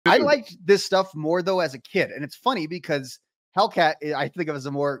I liked this stuff more though as a kid. And it's funny because Hellcat, I think of as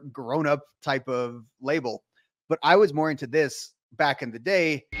a more grown-up type of label, but I was more into this back in the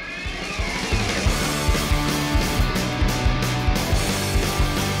day.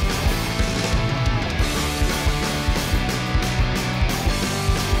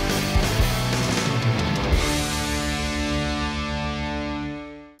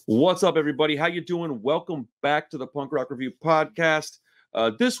 What's up, everybody? How you doing? Welcome back to the Punk Rock Review podcast.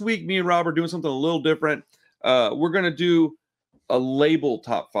 This week, me and Rob are doing something a little different. We're going to do a label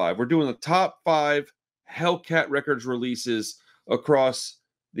top 5. We're doing the top 5 Hellcat Records releases across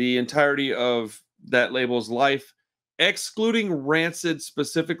the entirety of that label's life, excluding Rancid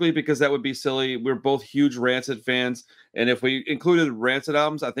specifically, because that would be silly. We're both huge Rancid fans, and if we included Rancid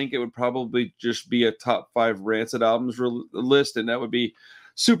albums, I think it would probably just be a top 5 Rancid albums list, and that would be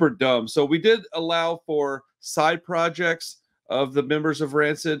super dumb. So we did allow for side projects of the members of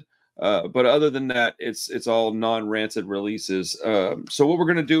Rancid, but other than that, it's all non-Rancid releases. So what we're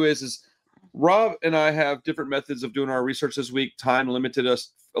going to do is Rob and I have different methods of doing our research this week. Time limited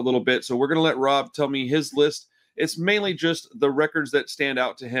us a little bit, so we're going to let Rob tell me his list. It's mainly just the records that stand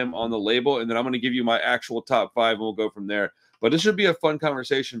out to him on the label, and then I'm going to give you my actual top 5, and we'll go from there. But this should be a fun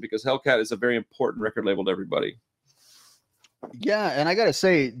conversation because Hellcat is a very important record label to everybody. Yeah, and I gotta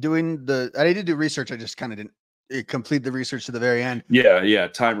say, I did do research. I just kind of didn't complete the research to the very end. Yeah,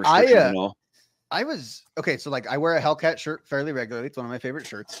 time restrictions and all. I was okay. So like, I wear a Hellcat shirt fairly regularly. It's one of my favorite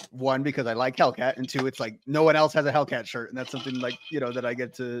shirts. One, because I like Hellcat, and two, it's like no one else has a Hellcat shirt, and that's something like that I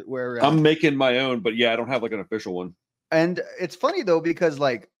get to wear around. I'm making my own, but yeah, I don't have like an official one. And it's funny though because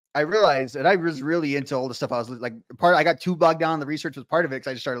like I realized that I was really into all the stuff. I was like I got too bogged down in the research was part of it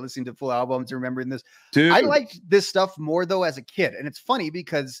because I just started listening to full albums and remembering this. Dude, I liked this stuff more though as a kid, and it's funny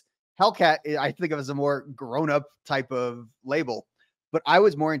because Hellcat, I think of as a more grown-up type of label, but I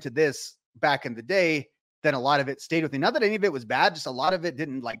was more into this back in the day than a lot of it stayed with me. Not that any of it was bad, just a lot of it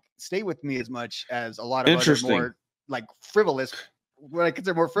didn't like stay with me as much as a lot of other more like frivolous, what I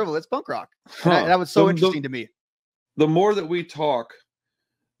consider more frivolous punk rock. And that was so interesting to me. The more that we talk,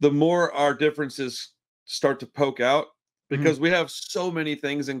 the more our differences start to poke out because we have so many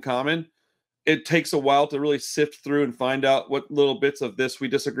things in common. It takes a while to really sift through and find out what little bits of this we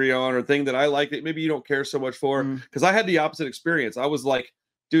disagree on or thing that I like that maybe you don't care so much for. Because I had the opposite experience. I was like,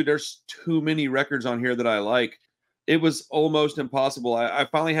 dude, there's too many records on here that I like. It was almost impossible. I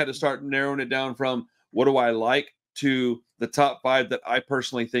finally had to start narrowing it down from what do I like to the top 5 that I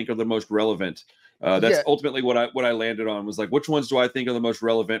personally think are the most relevant. That's ultimately what I landed on, was like, which ones do I think are the most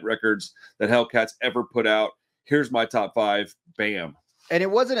relevant records that Hellcat's ever put out? Here's my top 5. Bam. And it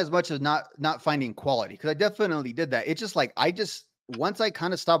wasn't as much as not finding quality, because I definitely did that. It's just like once I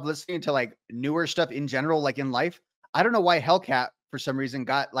kind of stopped listening to like newer stuff in general, like in life, I don't know why Hellcat for some reason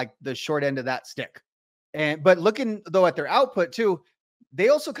got like the short end of that stick. But looking though at their output too, they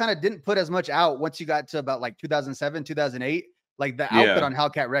also kind of didn't put as much out once you got to about like 2007, 2008. Like the output on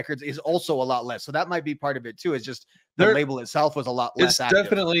Hellcat Records is also a lot less. So that might be part of it too. It's just the label itself was a lot less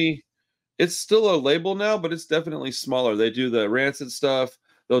active. It's still a label now, but it's definitely smaller. They do the Rancid stuff.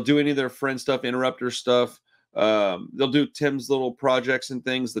 They'll do any of their friend stuff, Interrupter stuff. They'll do Tim's little projects and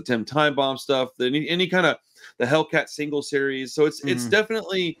things, the Tim Time Bomb stuff, any kind of the Hellcat single series. So it's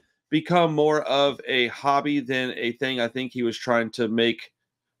definitely become more of a hobby than a thing I think he was trying to make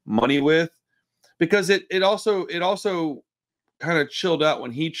money with, because it also kind of chilled out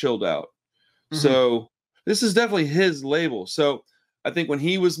when he chilled out. So this is definitely his label. So I think when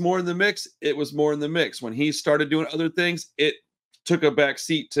he was more in the mix, it was more in the mix. When he started doing other things, it took a back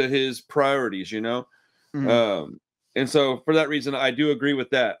seat to his priorities, and so for that reason, I do agree with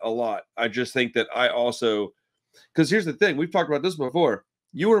that a lot. I just think that I also, because here's the thing, we've talked about this before.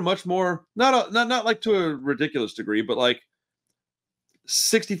 You were much more, not like to a ridiculous degree, but like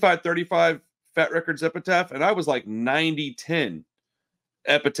 65-35 Fat Records Epitaph, and I was like 90-10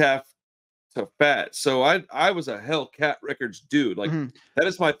 Epitaph to Fat. So I was a Hellcat Records dude. Like that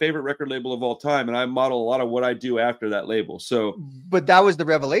is my favorite record label of all time, and I model a lot of what I do after that label. So, but that was the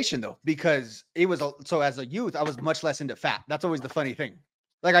revelation though, because it was so as a youth, I was much less into Fat. That's always the funny thing.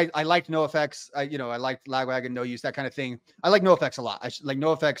 Like I liked NoFX. I liked Lagwagon, No Use, that kind of thing. I like NoFX a lot. I like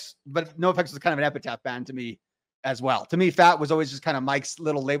NoFX, but NoFX was kind of an epitaph band to me as well. To me, Fat was always just kind of Mike's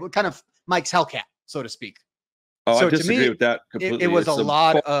little label, kind of Mike's Hellcat, so to speak. Oh, I So to disagree me, with that completely. it was It's a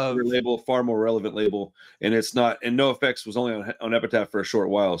lot far of better label, far more relevant label, and it's not. And No Effects was only on Epitaph for a short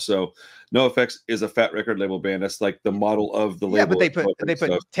while, so No Effects is a fat record label band. That's like the model of the yeah, but label. they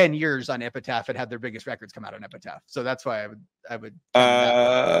put Stuff. 10 years on Epitaph and had their biggest records come out on Epitaph. So that's why I would counter that.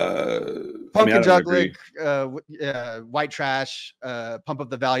 I mean, Punk I and don't Juglick, agree. White Trash, Pump Up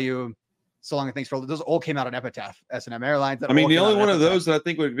the Value, So Long and Thanks for All. Those all came out on Epitaph. S&M Airlines. That I mean, all the came only out on one of Epitaph. those that I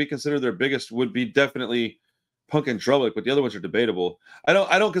think would be considered their biggest would be definitely Punk and Drublick, but the other ones are debatable. I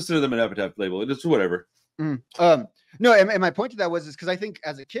don't consider them an Epitaph label. It's whatever. No, and my point to that is because I think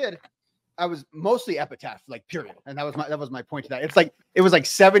as a kid, I was mostly Epitaph, like period, and that was my point to that. It's like it was like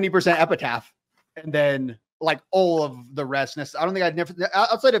 70% Epitaph, and then like all of the rest. I don't think I'd never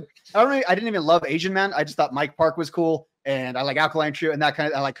outside of I didn't even love Asian Man. I just thought Mike Park was cool, and I like Alkaline Trio and that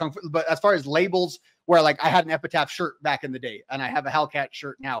kind of I like Kung Fu. But as far as labels, where like I had an Epitaph shirt back in the day, and I have a Hellcat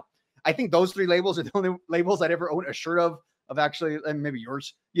shirt now. I think those three labels are the only labels I'd ever own a shirt of actually, and maybe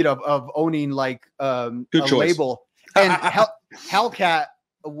yours, of owning like a label. And Hellcat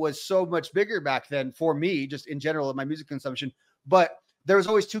was so much bigger back then for me, just in general of my music consumption. But there was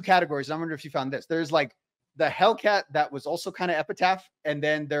always two categories. I wonder if you found this. There's like the Hellcat that was also kind of Epitaph, and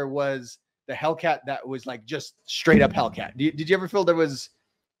then there was the Hellcat that was like just straight up Hellcat. Did you ever feel there was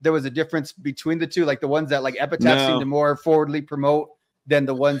a difference between the two? Like the ones that like Epitaph seemed to more forwardly promote than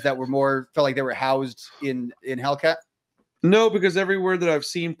the ones that were more felt like they were housed in Hellcat? No, because everywhere that I've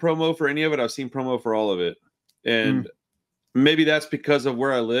seen promo for any of it, I've seen promo for all of it. And maybe that's because of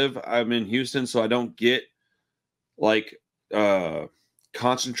where I live. I'm in Houston, so I don't get like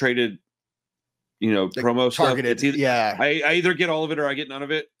concentrated, promo targeted stuff. It's either, I either get all of it or I get none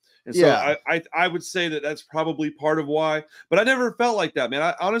of it. And so I would say that that's probably part of why. But I never felt like that, man.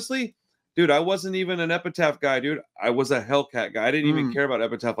 I honestly, dude, I wasn't even an Epitaph guy, dude. I was a Hellcat guy. I didn't even care about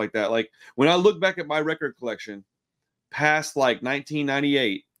Epitaph like that. Like when I look back at my record collection past like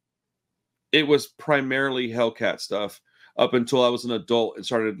 1998, it was primarily Hellcat stuff up until I was an adult and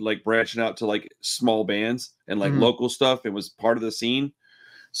started like branching out to like small bands and like local stuff. It was part of the scene.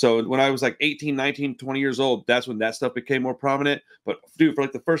 So when I was like 18, 19, 20 years old, that's when that stuff became more prominent. But dude, for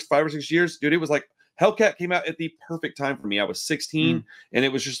like the first 5 or 6 years, dude, it was like Hellcat came out at the perfect time for me. I was 16 and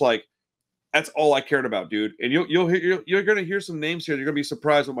it was just like, that's all I cared about, dude. And you're going to hear some names here. You're going to be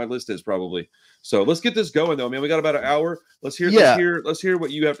surprised what my list is probably. So let's get this going though, man. We got about an hour. Let's hear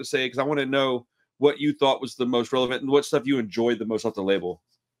what you have to say, because I want to know what you thought was the most relevant and what stuff you enjoyed the most off the label.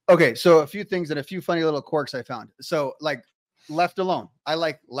 Okay, so a few things and a few funny little quirks I found. So like Left Alone. I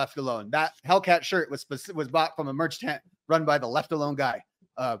like Left Alone. That Hellcat shirt was bought from a merch tent run by the Left Alone guy.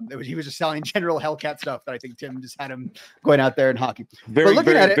 He was just selling general Hellcat stuff that I think Tim just had him going out there in hockey. Very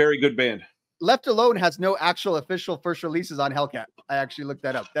good band. Left Alone has no actual official first releases on Hellcat. I actually looked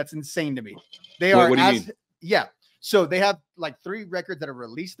that up. That's insane to me. They are, what do you mean? Yeah. So they have like 3 records that are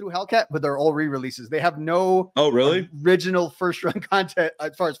released through Hellcat, but they're all re-releases. They have no original first run content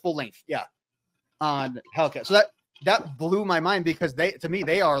as far as full length. Yeah. On Hellcat. So that blew my mind, because to me,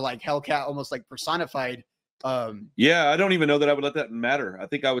 they are like Hellcat, almost like personified. Yeah, I don't even know that I would let that matter. I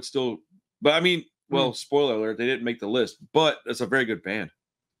think I would still, but I mean, well, spoiler alert, they didn't make the list, but it's a very good band.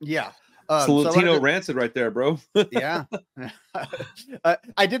 Yeah. It's a Latino Rancid right there, bro. Yeah.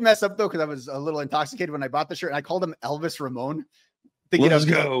 I did mess up though, because I was a little intoxicated when I bought the shirt, and I called him Elvis Ramon. Let's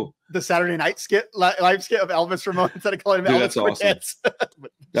go. The Saturday night live skit of Elvis Ramon instead of calling him Elvis. That's awesome.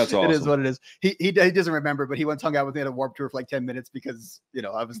 That's awesome. It is what it is. He doesn't remember, but he once hung out with me at a Warped Tour for like 10 minutes because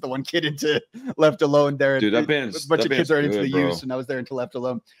I was the one kid into Left Alone there. Dude, that band's a bunch of kids are into the Use, and I was there until Left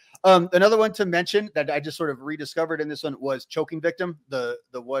Alone. Another one to mention that I just sort of rediscovered in this one was Choking Victim. The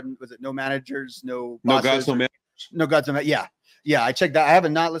one, was it No Managers, No Bosses? No Gods, No Managers. No Gods, No Managers. Yeah. I checked that. I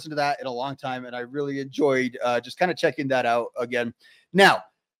haven't not listened to that in a long time, and I really enjoyed just kind of checking that out again. Now,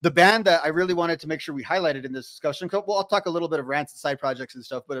 the band that I really wanted to make sure we highlighted in this discussion, well, I'll talk a little bit of Rancid side projects and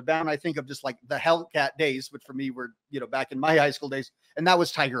stuff, but a band I think of just like the Hellcat days, which for me were, back in my high school days, and that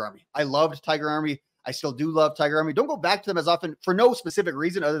was Tiger Army. I loved Tiger Army. I still do love Tiger Army. Don't go back to them as often for no specific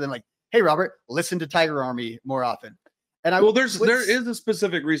reason other than like, hey, Robert, listen to Tiger Army more often. And there is a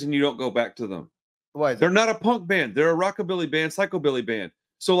specific reason you don't go back to them. Why? They're not a punk band. They're a rockabilly band, psychobilly band.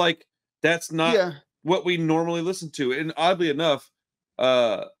 So like, that's not what we normally listen to. And oddly enough,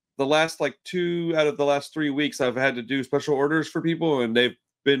 the last like 2 out of the last 3 weeks, I've had to do special orders for people, and they've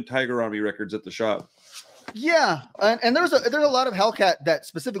been Tiger Army records at the shop. Yeah, and there's a lot of Hellcat that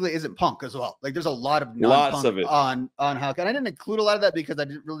specifically isn't punk as well. Like there's a lot of lots of it on Hellcat. I didn't include a lot of that because I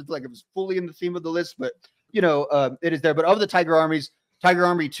didn't really feel like it was fully in the theme of the list, but it is there. But of the Tiger Armies, Tiger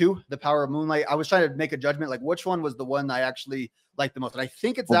Army 2, The Power of Moonlight, I was trying to make a judgment like which one was the one I actually like the most. And I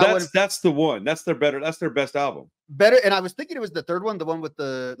think it's well, that one. That's the one. That's their best album. Better. And I was thinking it was the third one, the one with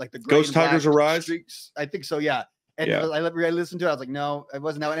the like the Ghost Tigers Arise streaks. I think so. Yeah. And yeah. I listened to it. I was like, no, it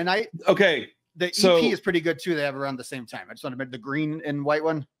wasn't that one. And the EP is pretty good too. They have around the same time. I just want to make the green and white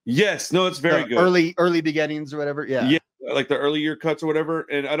one. Yes, no, it's very good. Early beginnings or whatever. Yeah. Yeah, like the early year cuts or whatever.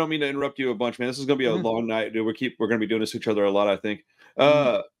 And I don't mean to interrupt you a bunch, man. This is gonna be a long night, dude. We're gonna be doing this to each other a lot, I think.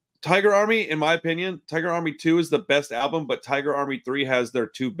 Tiger Army, in my opinion, Tiger Army 2 is the best album, but Tiger Army 3 has their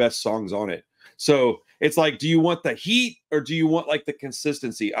 2 best songs on it. So it's like, do you want the heat or do you want like the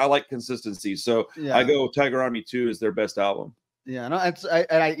consistency? I like consistency. So I go Tiger Army 2 is their best album. Yeah, no, I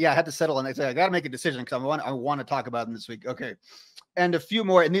had to settle on it. I got to make a decision because I want to talk about them this week. Okay, and a few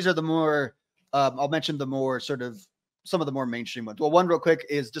more, and these are the more. I'll mention the more sort of some of the more mainstream ones. Well, one real quick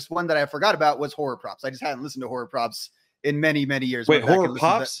is just one that I forgot about was Horror Props. I just hadn't listened to Horror Props in many years. Wait, Horror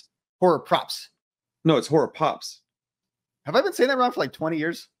Pops? Horror Props. No, it's Horror Pops. Have I been saying that wrong for like 20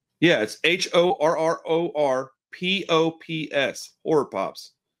 years? Yeah, it's HORRORPOPS. Horror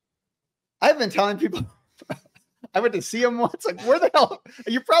Pops. I've been telling people. I went to see him once. Like, where the hell?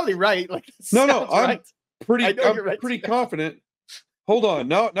 You're probably right. Like, no, I'm right. pretty confident. Hold on.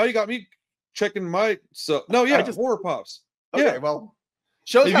 Now you got me checking my. So no, yeah, Horror Pops. Okay, yeah, well,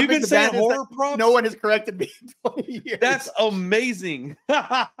 shows have how you big been the saying band Horror is Props? No one has corrected me in 20 years. That's amazing.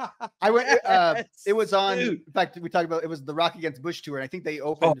 I went. It was on. Dude. In fact, we talked about it was the Rock Against Bush tour, and I think they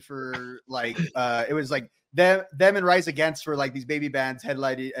opened for like it was like them and Rise Against were like these baby bands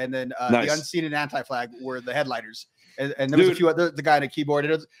headlighted, and then the Unseen and Anti-Flag were the headliners. And there was a few other the guy on a keyboard.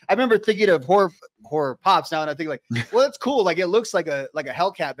 I remember thinking of horror pops now, and I think like, well, that's cool. Like it looks like a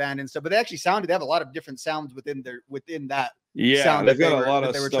Hellcat band and stuff, but they actually they have a lot of different sounds within that. Yeah, sound they've got a lot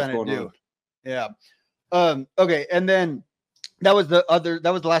of stuff going on. Yeah. Okay, and then that was the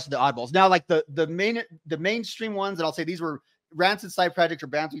last of the oddballs. Now, like the mainstream ones, and I'll say these were Rancid side projects or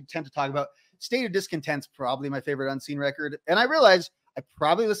bands we tend to talk about. State of Discontent's probably my favorite Unseen record, and I realized I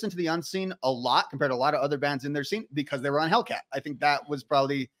probably listened to the Unseen a lot compared to a lot of other bands in their scene because they were on Hellcat. I think that was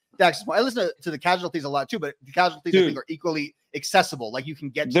probably the access point. I listen to the Casualties a lot too, but the Casualties I think are equally accessible. Like you can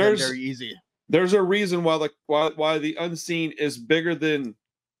get to them very easy. There's a reason why the Unseen is bigger than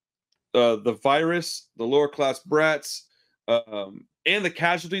the Virus, the Lower Class Brats, and the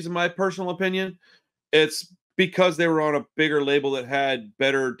Casualties. In my personal opinion, it's because they were on a bigger label that had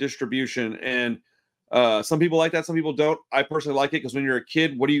better distribution. And some people like that, some people don't. I personally like it because when you're a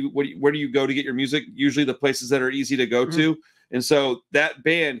kid, where do you go to get your music? Usually the places that are easy to go to. And so that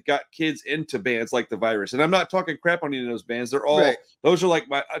band got kids into bands like the Virus. And I'm not talking crap on any of those bands. They're all those are like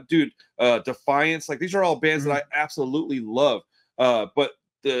my Defiance. Like these are all bands that I absolutely love. But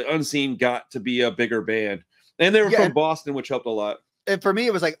the Unseen got to be a bigger band, and they were from Boston, which helped a lot. And for me,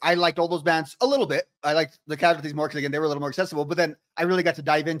 it was like I liked all those bands a little bit. I liked the Casualties more because again they were a little more accessible. But then I really got to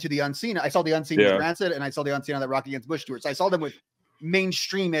dive into the Unseen. I saw the Unseen with Rancid, and I saw the Unseen on that Rock Against Bush tour. So I saw them with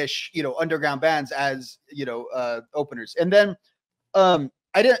mainstream-ish, underground bands as openers. And then I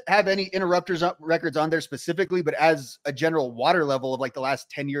didn't have any Interrupters records on there specifically, but as a general water level of like the last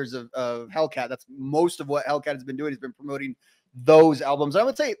 10 years of Hellcat, that's most of what Hellcat has been doing. Has been promoting those albums. I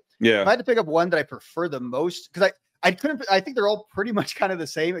would say, if I had to pick up one that I prefer the most, because I think they're all pretty much kind of the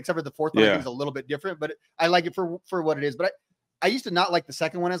same, except for the fourth one I think is a little bit different, but I like it for what it is. But I used to not like the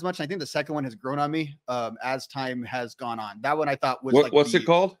second one as much. And I think the second one has grown on me as time has gone on. That one I thought was what's it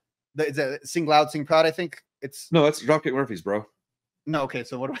called? It's a Sing Loud, Sing Proud. I think no, that's Dropkick Murphys, bro. No, okay.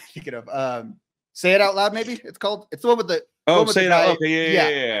 So what am I thinking of? Say It Out Loud, maybe it's called. It's the one with the Say It Out.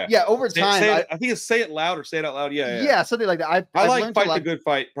 Okay, yeah. Over time, I think it's Say It Loud or Say It Out Loud. Yeah, something like that. I like Fight the Good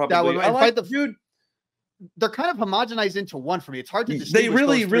Fight. Probably that one. I like the dude. They're kind of homogenized into one for me. It's hard to distinguish.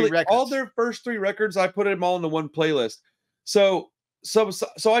 They really all their first 3 records. I put them all into one playlist. So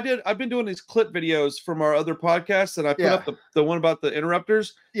I've been doing these clip videos from our other podcasts, and I put up the one about the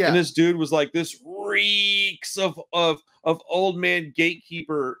Interrupters. Yeah. And this dude was like, this reeks of old man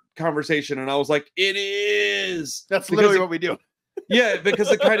gatekeeper conversation. And I was like, it is. That's literally what we do. Yeah,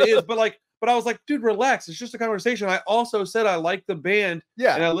 because it kind of is. But I was like, dude, relax. It's just a conversation. I also said I like the band.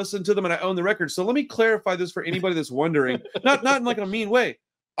 Yeah. And I listened to them and I own the record. So let me clarify this for anybody that's wondering. not in like a mean way.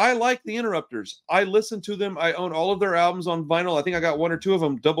 I like the Interrupters. I listen to them. I own all of their albums on vinyl. I think I got 1 or 2 of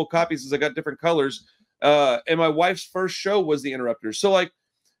them double copies as I got different colors. And my wife's first show was the Interrupters. So like,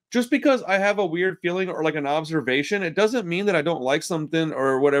 just because I have a weird feeling or like an observation, it doesn't mean that I don't like something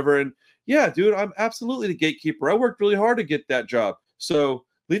or whatever. And yeah, dude, I'm absolutely the gatekeeper. I worked really hard to get that job. So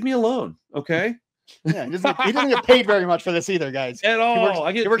leave me alone. Okay. Yeah. He doesn't get paid very much for this either, guys. At all.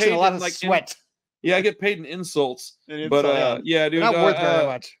 He works in a lot of sweat. Yeah, I get paid in insults. But yeah, dude, not worth very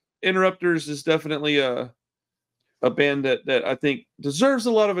much. Interrupters is definitely a band that I think deserves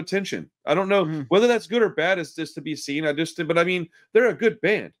a lot of attention. I don't know whether that's good or bad is just to be seen. But I mean, they're a good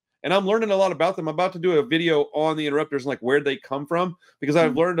band. And I'm learning a lot about them. I'm about to do a video on the Interrupters and like where they come from, because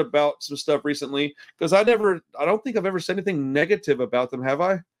I've learned about some stuff recently. Because I don't think I've ever said anything negative about them, have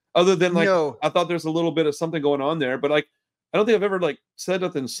I? Other than like, no. I thought there's a little bit of something going on there, but like, I don't think I've ever like said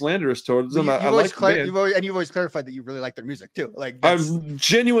nothing slanderous towards them. You've always clarified that you really like their music too. Like I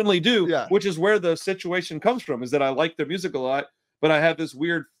genuinely do, yeah. Which is where the situation comes from, is that I like their music a lot, but I have this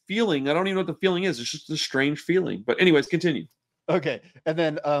weird feeling. I don't even know what the feeling is. It's just a strange feeling. But anyways, continue. Okay, and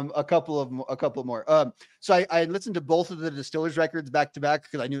then a couple more. So I listened to both of the Distillers records back to back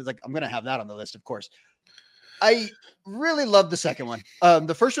because I knew like I'm gonna have that on the list, of course. I really love the second one.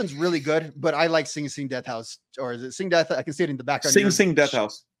 The first one's really good, but I like Sing Sing Death House, or is it Sing Death? I can see it in the background. Sing Death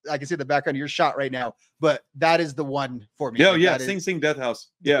House. I can see the background of your shot right now, but that is the one for me. Yeah, like, yeah, Sing Death House.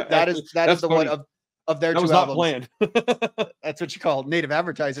 Yeah, that is the funny. One of their that two was albums. Not planned. That's what you call native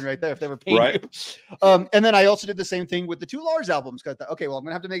advertising right there, if they were paying. Right. And then I also did the same thing with the two Lars albums. Okay, well, I'm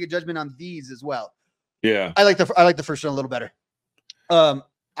gonna have to make a judgment on these as well. Yeah. I like the first one a little better. I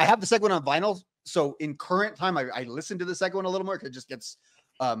have the second one on vinyl. So in current time, I listen to the second one a little more because it just gets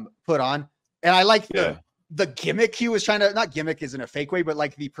put on. And I like the gimmick he was trying to, not gimmick isn't a fake way, but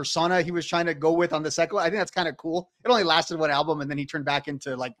like the persona he was trying to go with on the second one. I think that's kind of cool. It only lasted one album, and then he turned back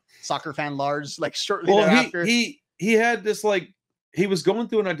into like soccer fan Lars, like shortly thereafter. He had this like, he was going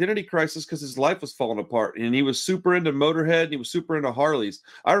through an identity crisis because his life was falling apart, and he was super into Motorhead and he was super into Harleys.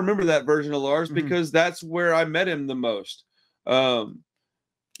 I remember that version of Lars because that's where I met him the most.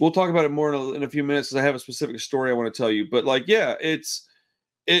 We'll talk about it more in a few minutes because I have a specific story I want to tell you. But like, yeah, it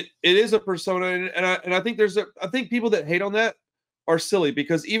is a persona, and I think I think people that hate on that are silly,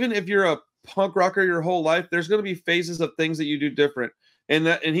 because even if you're a punk rocker your whole life, there's going to be phases of things that you do different. And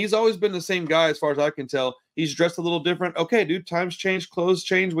he's always been the same guy as far as I can tell. He's dressed a little different. Okay, dude, times change, clothes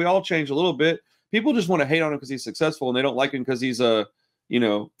change. We all change a little bit. People just want to hate on him because he's successful, and they don't like him because he's a,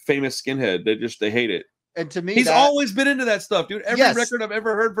 famous skinhead. They hate it. And to me, he's always been into that stuff, dude. Every yes. record I've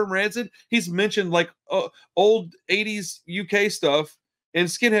ever heard from Rancid, he's mentioned like old 80s UK stuff and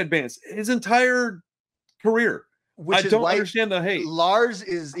skinhead bands his entire career. I don't understand the hate. Lars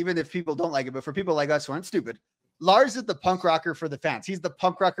is, even if people don't like it, but for people like us who aren't stupid, Lars is the punk rocker for the fans. He's the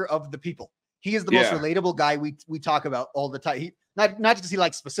punk rocker of the people. He is the most relatable guy we talk about all the time. He not because he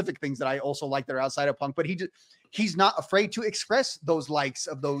likes specific things that I also like that are outside of punk, but he's not afraid to express those likes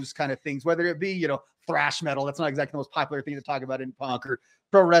of those kind of things, whether it be, thrash metal. That's not exactly the most popular thing to talk about in punk, or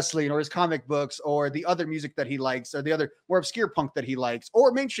pro wrestling, or his comic books, or the other music that he likes, or the other more obscure punk that he likes,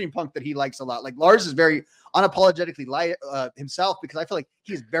 or mainstream punk that he likes a lot. Like Lars is very unapologetically himself, because I feel like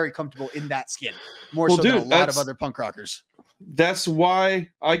he is very comfortable in that skin, more so than a lot of other punk rockers. That's why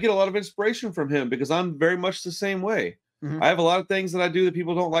I get a lot of inspiration from him, because I'm very much the same way. I have a lot of things that I do that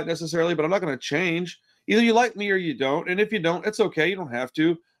people don't like necessarily, but I'm not going to change. Either you like me or you don't. And if you don't, it's okay. You don't have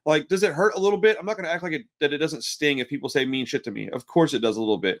to. Like, does it hurt a little bit? I'm not going to act like that it doesn't sting if people say mean shit to me. Of course it does a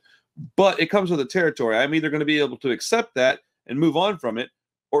little bit. But it comes with the territory. I'm either going to be able to accept that and move on from it,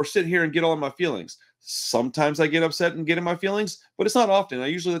 or sit here and get all in my feelings. Sometimes I get upset and get in my feelings, but it's not often. I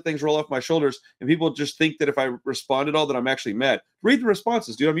usually let things roll off my shoulders, and people just think that if I respond at all that I'm actually mad. Read the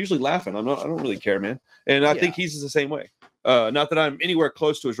responses, dude. I'm usually laughing. I don't really care, man. And I think he's the same way. Not that I'm anywhere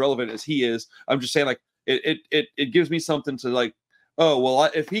close to as relevant as he is. I'm just saying, like, it gives me something to like, oh, well,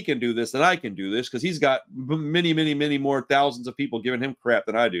 if he can do this, then I can do this, because he's got many, many, many more thousands of people giving him crap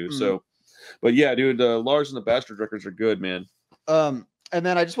than I do. So, but yeah, dude, Lars and the Bastard records are good, man. And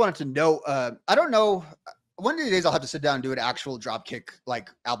then I just wanted to know, I don't know, one of these days I'll have to sit down and do an actual Dropkick like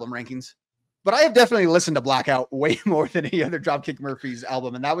album rankings, but I have definitely listened to Blackout way more than any other Dropkick Murphys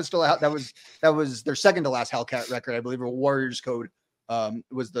album, and that was still that was their second to last Hellcat record, I believe, or Warriors Code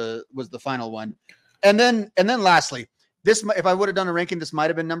was the final one. And then lastly, this, if I would have done a ranking, this might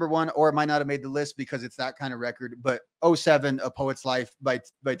have been number one, or it might not have made the list because it's that kind of record. But 07, A Poet's Life by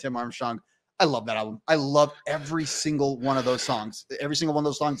Tim Armstrong. I love that album. I love every single one of those songs. Every single one of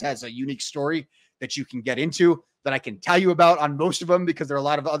those songs has a unique story that you can get into, that I can tell you about on most of them, because there are a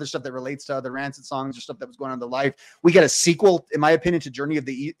lot of other stuff that relates to other Rancid songs or stuff that was going on in their life. We get a sequel, in my opinion, to Journey to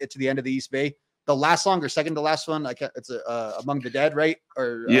the End of the East Bay. The last song, or second to last one, it's Among the Dead, right?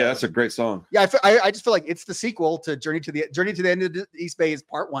 Or yeah, that's a great song. Yeah, I just feel like it's the sequel to Journey to the End of the East Bay is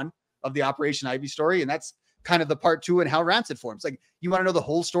part one of the Operation Ivy story, and that's kind of the part two and how Rancid forms. Like, you want to know the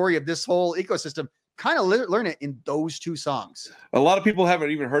whole story of this whole ecosystem, kind of learn it in those two songs. A lot of people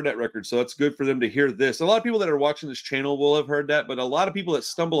haven't even heard that record, so it's good for them to hear this. A lot of people that are watching this channel will have heard that, but a lot of people that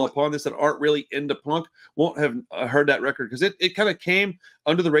stumble upon this that aren't really into punk won't have heard that record, because it kind of came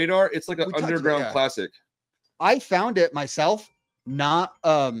under the radar. It's like an underground classic. I found it myself, not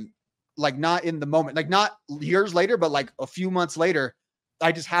like not in the moment, like not years later, but like a few months later.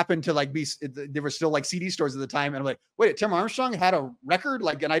 I just happened to like there were still like CD stores at the time. And I'm like, wait, Tim Armstrong had a record?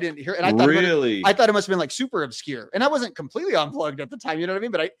 Like, and I didn't hear it. And I thought I thought it must have been like super obscure. And I wasn't completely unplugged at the time. You know what I mean?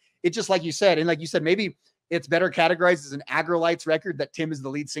 But it just like you said, and like you said, maybe it's better categorized as an Agrolites record that Tim is the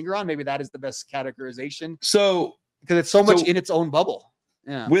lead singer on. Maybe that is the best categorization. So, because it's so much in its own bubble.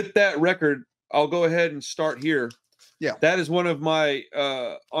 Yeah. With that record, I'll go ahead and start here. Yeah. That is one of my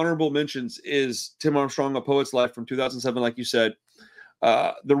honorable mentions is Tim Armstrong, A Poet's Life from 2007, like you said.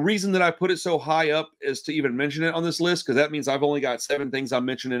 The reason that I put it so high up is to even mention it on this list, because that means I've only got 7 things I'm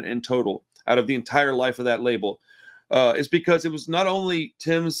mentioning in total out of the entire life of that label, is because it was not only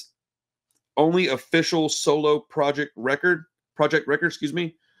Tim's only official solo project record, excuse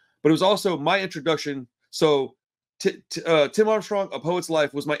me, but it was also my introduction. So Tim Armstrong, A Poet's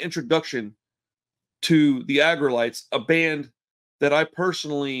Life was my introduction to the Agrolites, a band that I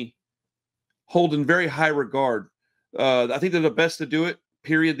personally hold in very high regard. I think they're the best to do it,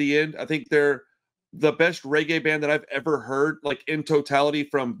 period, the end. I think they're the best reggae band that I've ever heard, like in totality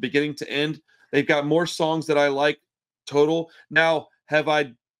from beginning to end. They've got more songs that I like total. Now, have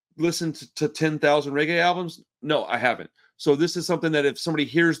I listened to 10,000 reggae albums? No, I haven't. So this is something that if somebody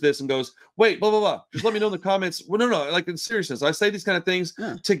hears this and goes, wait, blah, blah, blah, just let me know in the comments. Well, no, like in seriousness, I say these kind of things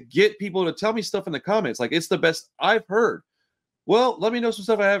to get people to tell me stuff in the comments. Like, it's the best I've heard. Well, let me know some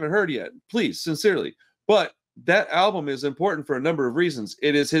stuff I haven't heard yet, please, sincerely. But that album is important for a number of reasons.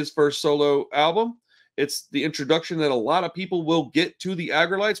 It is his first solo album. It's the introduction that a lot of people will get to the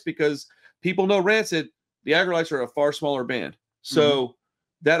Agrolites, because people know Rancid. The Agrolites are a far smaller band. So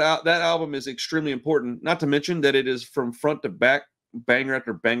that album is extremely important, not to mention that it is from front to back, banger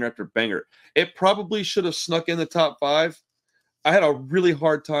after banger after banger. It probably should have snuck in the top 5. I had a really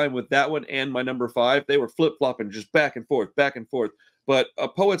hard time with that one and my number 5. They were flip-flopping just back and forth, back and forth. But A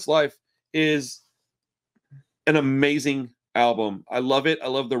Poet's Life is an amazing album. I love it. I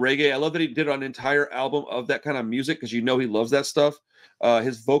love the reggae. I love that he did an entire album of that kind of music, because you know he loves that stuff.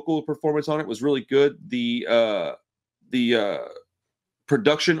 His vocal performance on it was really good. The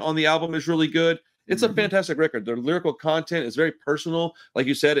production on the album is really good. It's a fantastic record. The lyrical content is very personal. Like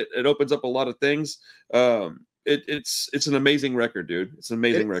you said, it opens up a lot of things. It's an amazing record, dude. It's an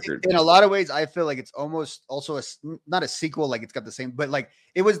amazing record. In a lot of ways, I feel like it's almost also not a sequel, like it's got the same, but like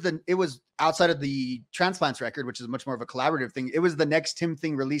it was outside of the Transplants record, which is much more of a collaborative thing. It was the next Tim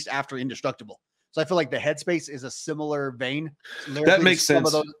thing released after Indestructible. So I feel like the Headspace is a similar vein. That makes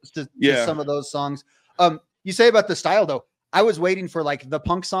sense. To some of those songs. You say about the style though. I was waiting for like the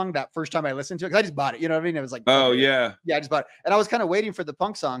punk song that first time I listened to it, because I just bought it. You know what I mean? It was like, oh okay. Yeah, I just bought it, and I was kind of waiting for the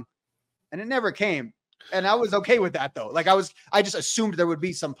punk song, and it never came. And I was okay with that though. Like I just assumed there would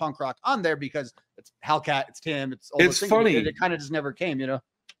be some punk rock on there because it's Hellcat, it's Tim, it's all it's funny. It kind of just never came, you know.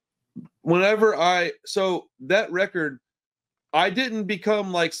 So that record, I didn't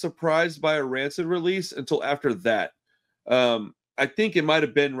become like surprised by a Rancid release until after that. I think it might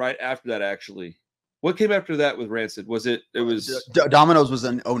have been right after that, actually. What came after that with Rancid? It was Dominoes was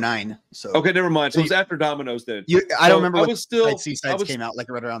in 09. So okay, never mind. So it was after Dominoes then. I don't remember. I was still Seasides came out like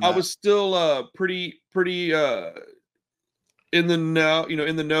right around. That. I was still pretty in the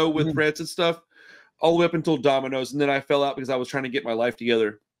know with Rancid stuff all the way up until Dominoes, and then I fell out because I was trying to get my life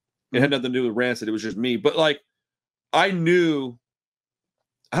together. It had nothing to do with Rancid. It was just me. But like, I knew.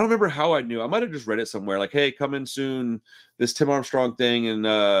 I don't remember how I knew. I might have just read it somewhere. Like, hey, coming soon, this Tim Armstrong thing, and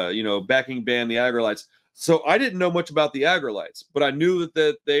backing band, the Agrolites. So I didn't know much about the Agrolites, but I knew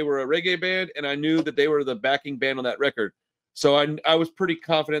that they were a reggae band, and I knew that they were the backing band on that record. So I was pretty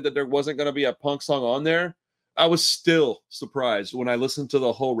confident that there wasn't going to be a punk song on there. I was still surprised when I listened to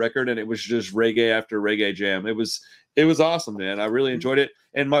the whole record, and it was just reggae after reggae jam. It was awesome, man. I really enjoyed it.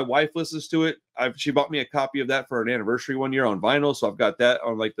 And my wife listens to it. She bought me a copy of that for an anniversary one year on vinyl. So I've got that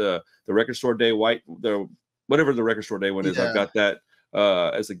on like the record store day whatever the record store day one is. Yeah. I've got that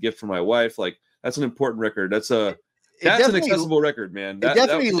as a gift for my wife. Like, that's an important record. That's an accessible record, man. It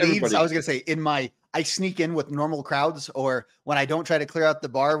definitely leads. I was gonna say I sneak in with normal crowds, or when I don't try to clear out the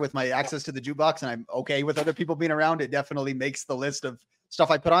bar with my access to the jukebox, and I'm okay with other people being around. It definitely makes the list of stuff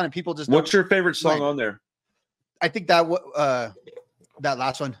I put on, and people just. What's your favorite song on there? I think that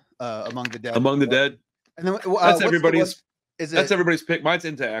last one, Among the Dead. Among the Dead. And then that's everybody's. That's everybody's pick. Mine's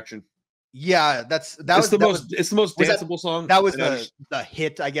Into Action. Yeah, it's the most danceable song. That was the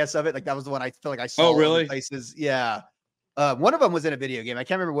hit, I guess, of it. Like that was the one I feel like I saw. Oh, really? Places. Yeah. One of them was in a video game. I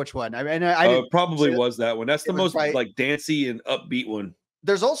can't remember which one. I probably was that one. That's the most like dancey and upbeat one.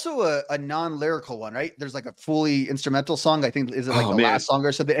 There's also a non-lyrical one, right? There's like a fully instrumental song. I think is it like the man. last song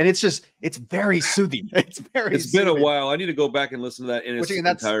or something, and it's very soothing. It's been a while. I need to go back and listen to that in its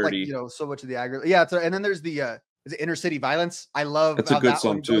entirety. Like, so much of the aggregate. Yeah, and then there's the is it Inner City Violence? I love that's a good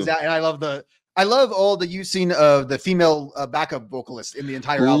song too. And I love all the using of the female backup vocalist in the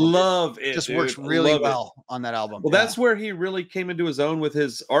entire album. Love it. Just works really well on that album. Well, that's where he really came into his own with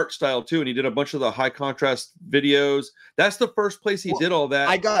his art style too, and he did a bunch of the high contrast videos. That's the first place he did all that.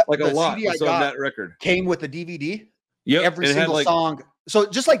 I got like a lot on that record. Came with the DVD. Yep, every single song. So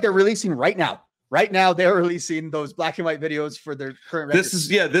just like they're releasing right now. Right now, they're releasing those black and white videos for their current record. This is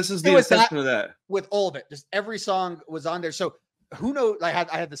the extension of that. With all of it, just every song was on there. So who knows? I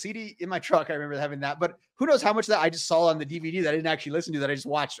had the CD in my truck. I remember having that, but who knows how much of that I just saw on the DVD that I didn't actually listen to, that I just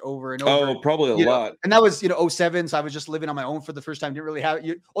watched over and over. Oh, probably a lot. And that was 07, so I was just living on my own for the first time. Didn't really have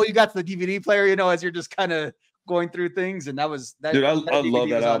you got the DVD player, as you're just kind of going through things, and that was that. Dude, I love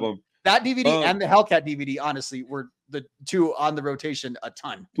that album. That DVD and the Hellcat DVD, honestly, were the two on the rotation a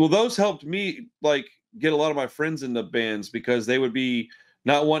ton. Well, those helped me like get a lot of my friends into bands because they would be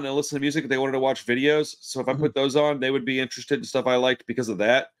not wanting to listen to music, they wanted to watch videos. So if I put those on, they would be interested in stuff I liked because of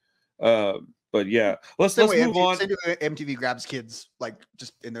that. But yeah, let's move on. MTV grabs kids like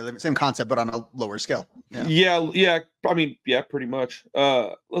just in their limit, same concept, but on a lower scale. Yeah. I mean, yeah, pretty much.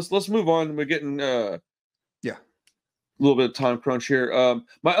 Let's move on. We're getting a little bit of time crunch here.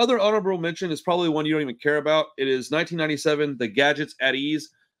 My other honorable mention is probably one you don't even care about. It is 1997, The Gadgets at Ease.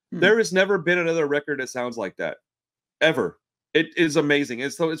 There has never been another record that sounds like that, ever. It is amazing.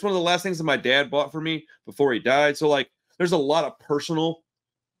 It's one of the last things that my dad bought for me before he died. So like, there's a lot of personal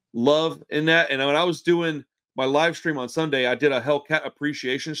love in that. And when I was doing my live stream on Sunday, I did a Hellcat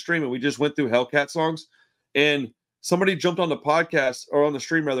appreciation stream, and we just went through Hellcat songs. And somebody jumped on the podcast, or on the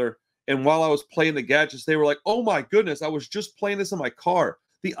stream rather, and while I was playing the Gadgets, they were like, "Oh my goodness, I was just playing this in my car."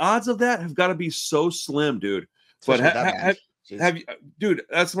 The odds of that have got to be so slim, dude. Especially but have you, dude?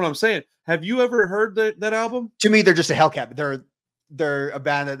 That's what I'm saying. Have you ever heard that album? To me, they're just a Hellcat. They're a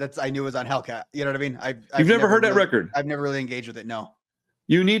band that's I knew was on Hellcat. You know what I mean? You've never heard that record? I've never really engaged with it. No.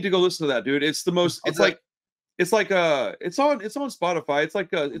 You need to go listen to that, dude. It's the most. It's on Spotify. It's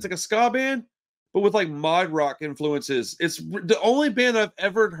like a ska band, but with like mod rock influences. It's the only band I've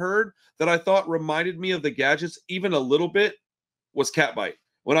ever heard that I thought reminded me of the Gadgets even a little bit was Catbite.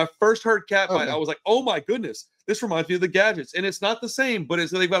 When I first heard Catbite, I was like, "Oh my goodness, this reminds me of the Gadgets." And it's not the same, but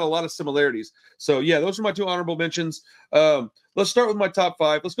they've got a lot of similarities. So yeah, those are my two honorable mentions. Let's start with my top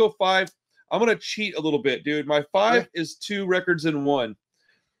 5. Let's go 5. I'm gonna cheat a little bit, dude. My 5 is 2 records in 1,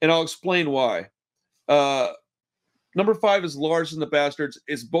 and I'll explain why. Number 5 is Lars and the Bastards.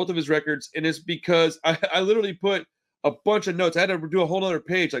 It's both of his records, and it's because I literally put a bunch of notes. I had to do a whole other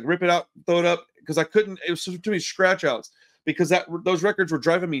page, like rip it out, throw it up, because I couldn't. It was too many scratch outs because those records were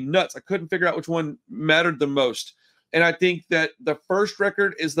driving me nuts. I couldn't figure out which one mattered the most. And I think that the first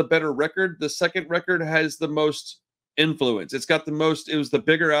record is the better record. The second record has the most influence. It's got the most. It was the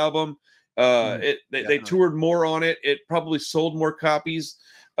bigger album. They toured more on it. It probably sold more copies.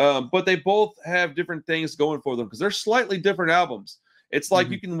 But they both have different things going for them because they're slightly different albums. It's like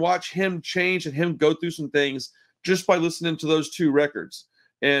you can watch him change and him go through some things just by listening to those 2 records.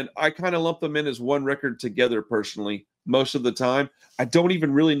 And I kind of lump them in as one record together personally most of the time. I don't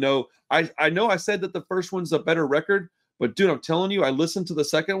even really know. I know I said that the first one's a better record, but dude, I'm telling you, I listened to the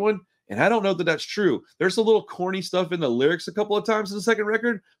second one and I don't know that that's true. There's a little corny stuff in the lyrics a couple of times in the second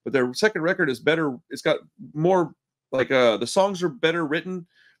record, but their second record is better. It's got more like the songs are better written.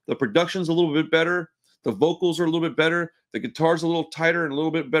 The production's a little bit better. The vocals are a little bit better. The guitar's a little tighter and a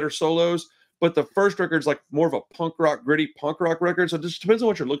little bit better solos. But the first record's like more of a punk rock, gritty punk rock record. So it just depends on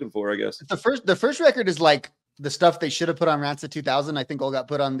what you're looking for, I guess. The first record is like the stuff they should have put on Rancid 2000. I think all got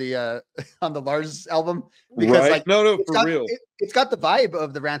put on the Lars album because right? For real. It's got the vibe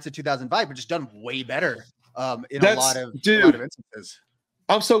of the Rancid 2000 vibe, but just done way better in a lot of instances.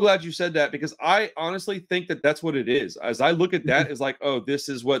 I'm so glad you said that because I honestly think that that's what it is. As I look at that, it's like, oh, this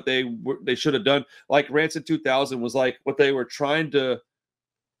is what they should have done. Like Rancid 2000 was like what they were trying to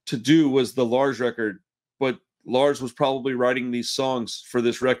do was the Lars record, but Lars was probably writing these songs for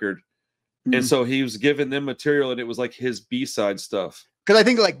this record. And so he was giving them material and it was like his B-side stuff. Because I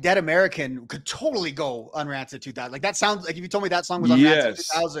think like Dead American could totally go on Rancid 2000. Like that sounds like if you told me that song was on Rancid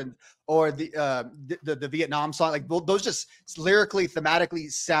 2000 or the Vietnam song, like those just lyrically,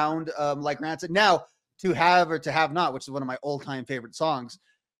 thematically sound like Rancid. Now, To Have or To Have Not, which is one of my all-time favorite songs,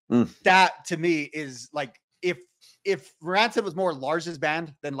 that to me is like if Rancid was more Lars's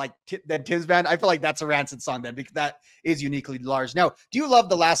band than Tim's band, I feel like that's a Rancid song then because that is uniquely Lars. Now, do you love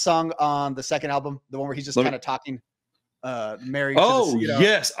the last song on the second album, the one where he's just kind of talking? Married to the Oh, you know.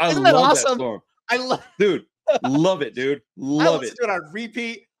 yes. I Isn't that love awesome? that song. I love Dude, love it, dude. I Love listen it. to it on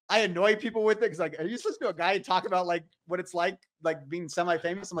repeat. I annoy people with it because like, are you supposed to a guy talk about like what it's like being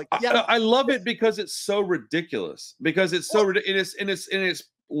semi-famous? I'm like, yeah, I love it because it's so ridiculous. Because it's so ridiculous and it's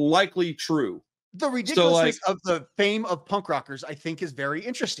likely true. the So ridiculousness like, of the fame of punk rockers, I think, is very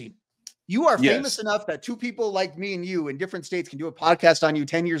interesting. You are famous yes. enough that two people like me and you in different states can do a podcast on you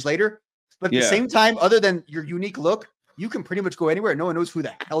 10 years later. But at the Yeah. same time, other than your unique look, you can pretty much go anywhere. No one knows who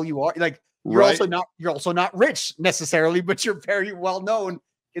the hell you are. Like you're Right. also not rich necessarily, but you're very well known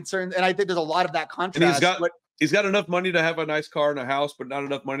in certain. And I think there's a lot of that contrast. And he's got enough money to have a nice car and a house, but not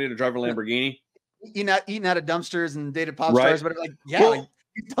enough money to drive a Lamborghini. Eating out of dumpsters and dated pop Right. stars, but like, yeah, like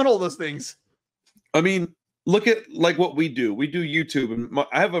you've done all those things. I mean, look at like what we do. We do YouTube, and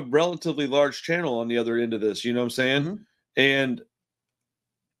I have a relatively large channel on the other end of this. You know what I'm saying? Mm-hmm. And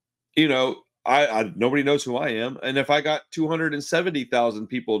you know, I nobody knows who I am, and if I got 270,000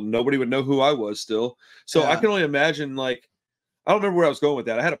 people, nobody would know who I was still. So I can only imagine. Like, I don't remember where I was going with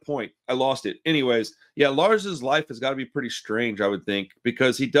that. I had a point. I lost it. Anyways, yeah, Lars's life has got to be pretty strange, I would think,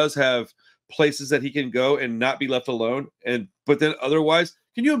 because he does have places that he can go and not be left alone. But then otherwise,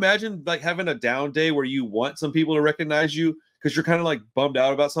 can you imagine like having a down day where you want some people to recognize you because you're kind of like bummed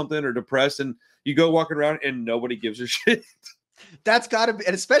out about something or depressed, and you go walking around and nobody gives a shit? That's got to be,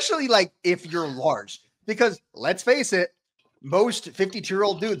 and especially like if you're large, because let's face it, most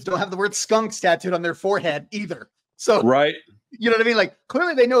 52-year-old dudes don't have the word skunks tattooed on their forehead either. So, Right. You know what I mean? Like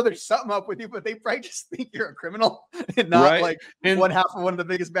clearly they know there's something up with you, but they probably just think you're a criminal and not like one half of one of the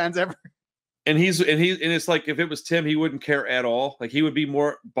biggest bands ever. And it's like, if it was Tim, he wouldn't care at all. Like he would be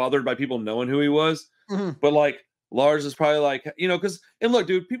more bothered by people knowing who he was. Mm-hmm. But like Lars is probably like, you know, and look,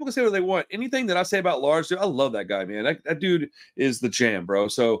 dude, people can say what they want. Anything that I say about Lars, dude, I love that guy, man. That dude is the jam, bro.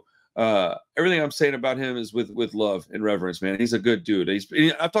 So everything I'm saying about him is with love and reverence, man. He's a good dude.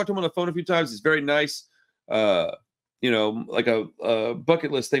 I've talked to him on the phone a few times. He's very nice. You know, like a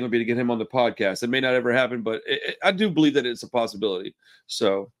bucket list thing would be to get him on the podcast. It may not ever happen, but I do believe that it's a possibility.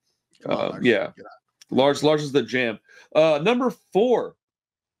 So yeah, Lars is the jam. Number 4.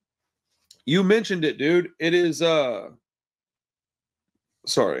 You mentioned it, dude. It is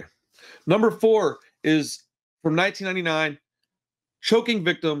sorry. Number 4 is from 1999, Choking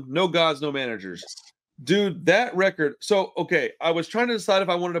Victim, No Gods, No Managers. Dude, that record. So, okay, I was trying to decide if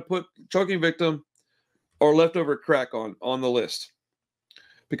I wanted to put Choking Victim or Leftover Crack on the list,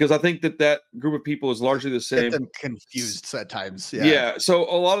 because I think that group of people is largely the same. Get them confused at times. Yeah. So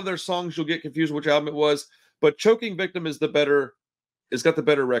a lot of their songs you'll get confused which album it was, but Choking Victim is got the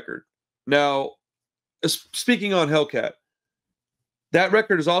better record. Now, speaking on Hellcat, that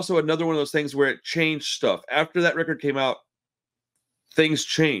record is also another one of those things where it changed stuff. After that record came out, things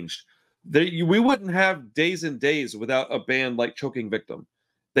changed. We wouldn't have Days and Days without a band like Choking Victim.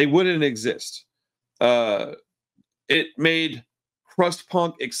 They wouldn't exist. It made crust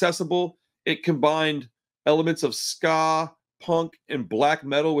punk accessible. It combined elements of ska, punk, and black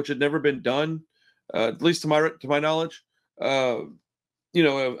metal, which had never been done, at least to my knowledge. You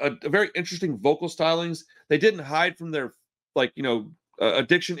know, a very interesting vocal stylings. They didn't hide from their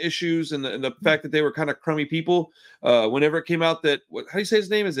addiction issues and the fact that they were kind of crummy people. Whenever it came out that how do you say his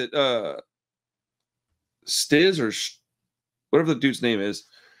name? Is it Stiz or whatever the dude's name is,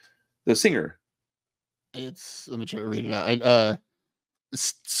 the singer? Let me try to read it out.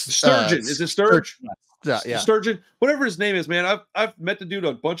 Sturgeon. Is it Sturge? Yeah. Sturgeon. Whatever his name is, man. I've met the dude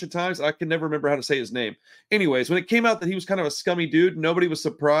a bunch of times. I can never remember how to say his name. Anyways, when it came out that he was kind of a scummy dude, nobody was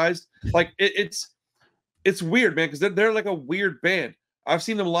surprised. Like it's weird, man, because they're like a weird band. I've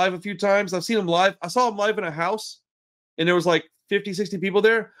seen them live a few times. I saw them live in a house, and there was like 50, 60 people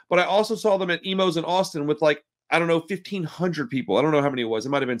there. But I also saw them at Emos in Austin with like, I don't know, 1,500 people. I don't know how many it was. It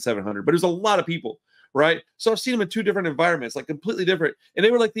might have been 700, but it was a lot of people. Right. So I've seen him in 2 different environments, like completely different. And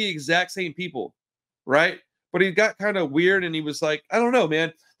they were like the exact same people. Right. But he got kind of weird, and he was like, I don't know,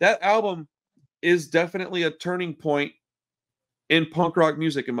 man. That album is definitely a turning point in punk rock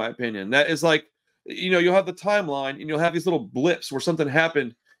music, in my opinion. That is like, you know, you'll have the timeline and you'll have these little blips where something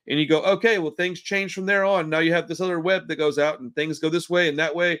happened and you go, okay, well, things change from there on. Now you have this other web that goes out and things go this way and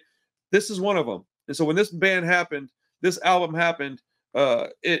that way. This is one of them. And so when this band happened, this album happened,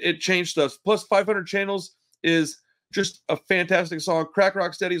 it changed stuff. Plus 500 Channels is just a fantastic song. Crack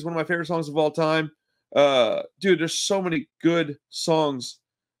Rock Steady is one of my favorite songs of all time. Dude, there's so many good songs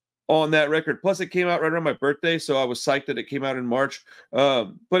on that record. Plus it came out right around my birthday, so I was psyched that it came out in March.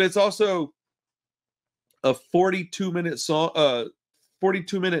 But it's also a 42-minute song,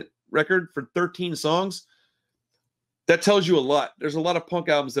 42-minute record for 13 songs. That tells you a lot. There's a lot of punk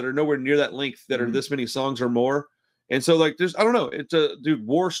albums that are nowhere near that length that are this many songs or more. And so like there's I don't know, it's a dude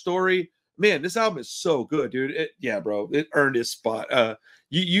War Story. Man, this album is so good, dude. Yeah, bro, it earned its spot.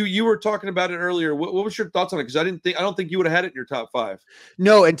 You were talking about it earlier. What was your thoughts on it? Because I don't think you would have had it in your top 5.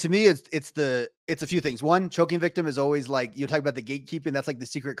 No, and to me, it's a few things. One, Choking Victim is always like you talk about the gatekeeping. That's like the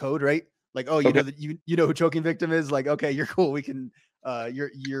secret code, right? Like, oh, you know that you know who Choking Victim is. Like, okay, you're cool. We can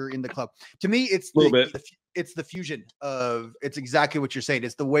you're in the club. To me, it's it's the fusion of it's exactly what you're saying.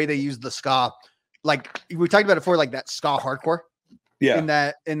 It's the way they use the ska. Like we talked about it before, like that ska hardcore. Yeah.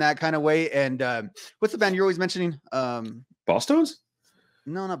 In that kind of way. And what's the band you're always mentioning? Bosstones?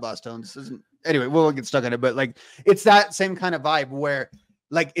 No, not Bosstones. Anyway, we'll get stuck on it, but like it's that same kind of vibe where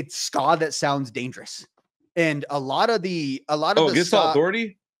like it's ska that sounds dangerous. And a lot of the Against ska, All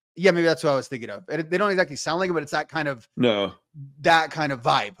Authority? Yeah, maybe that's what I was thinking of. And they don't exactly sound like it, but it's that kind of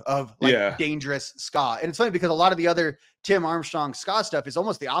vibe of like dangerous ska. And it's funny because a lot of the other Tim Armstrong ska stuff is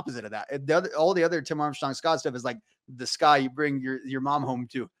almost the opposite of that. All the other Tim Armstrong ska stuff is like the ska you bring your mom home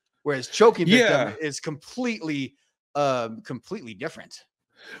to, whereas Choking Victim is completely different.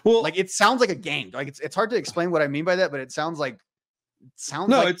 Well, like it sounds like a gang. Like it's hard to explain what I mean by that, but it sounds like it's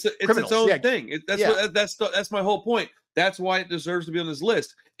its own thing. That's my whole point. That's why it deserves to be on this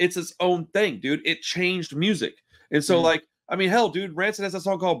list. It's its own thing, dude. It changed music. And so like, I mean, hell, dude, Rancid has a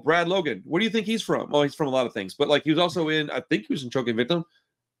song called Brad Logan. Where do you think he's from? Well, he's from a lot of things, but like he was also I think he was in Choking Victim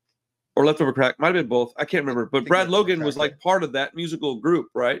or Leftover Crack. Might've been both. I can't remember, but Brad Logan was like part of that musical group.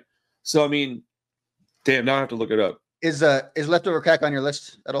 Right. So, I mean, damn, now I have to look it up. Is Leftover Crack on your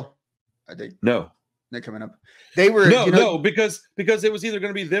list at all? I think no. They're coming up. They were no, because it was either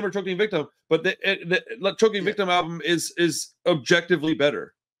going to be them or Choking Victim, but the Choking Victim album is objectively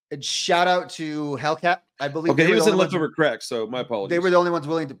better. And shout out to Hellcat, I believe. Okay, he was in Leftover Crack, so my apologies. They were the only ones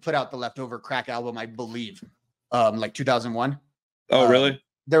willing to put out the Leftover Crack album, I believe, like 2001. Oh, really?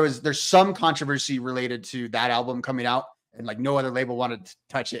 There's some controversy related to that album coming out, and like no other label wanted to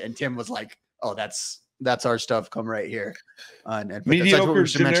touch it, and Tim was like, "Oh, that's our stuff. Come right here." And Mediocre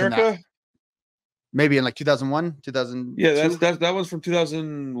Generica. Maybe in like 2001, 2000. Yeah, that was from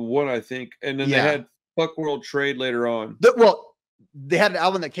 2001, I think. And then they had Fuck World Trade later on. They had an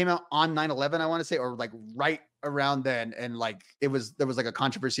album that came out on 9/11, I want to say, or like right around then, and like there was like a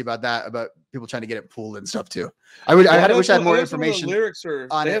controversy about that, about people trying to get it pulled and stuff too. I wish I had more information. Lyrics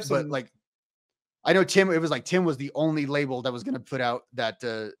on it, but like I know Tim. It was like Tim was the only label that was going to put out that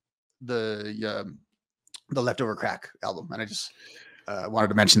the Leftover Crack album, and I just wanted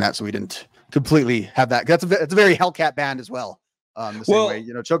to mention that so we didn't completely have that. That's a very Hellcat band as well. The same way,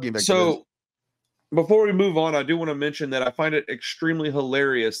 Choking Victim. So before we move on, I do want to mention that I find it extremely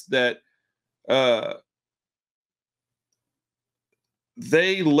hilarious that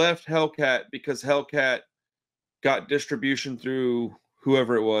they left Hellcat because Hellcat got distribution through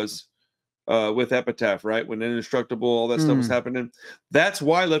whoever it was with Epitaph, right? When Indestructible, all that stuff was happening. That's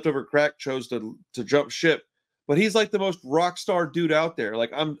why Leftover Crack chose to jump ship. But he's like the most rock star dude out there.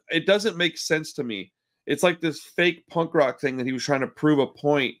 Like it doesn't make sense to me. It's like this fake punk rock thing that he was trying to prove a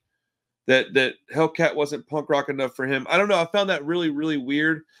point that Hellcat wasn't punk rock enough for him. I don't know. I found that really, really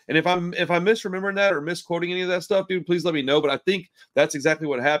weird. And if I'm misremembering that or misquoting any of that stuff, dude, please let me know. But I think that's exactly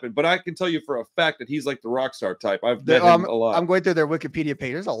what happened. But I can tell you for a fact that he's like the rock star type. I've met him a lot. I'm going through their Wikipedia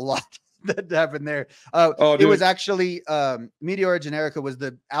page. There's a lot that happened there. It was actually Mediocre Generica was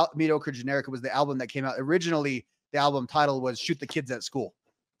the album that came out originally. The album title was "Shoot the Kids at School."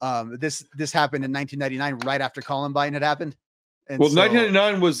 This happened in 1999, right after Columbine had happened. And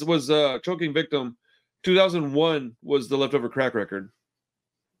 1999 was Choking Victim. 2001 was the Leftover Crack record.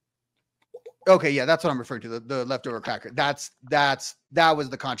 Okay, yeah, that's what I'm referring to. The Leftover Crack. That was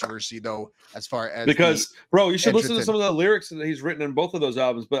the controversy though, as far as because bro, you should listen to some of the lyrics that he's written in both of those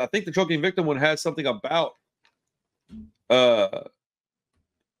albums. But I think the Choking Victim one has something about a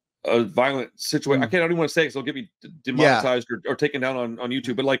violent situation. I don't even want to say it because it'll get me demonetized or taken down on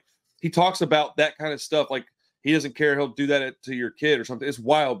YouTube. But like he talks about that kind of stuff. Like he doesn't care. He'll do that to your kid or something. It's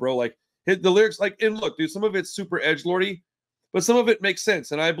wild, bro. Like the lyrics, like, and look, dude, some of it's super edgelordy, but some of it makes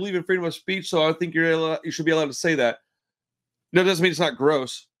sense. And I believe in freedom of speech, so I think you should be allowed to say that. That doesn't mean it's not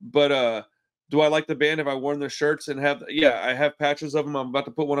gross, but do I like the band? Have I worn their shirts and have? Yeah, I have patches of them. I'm about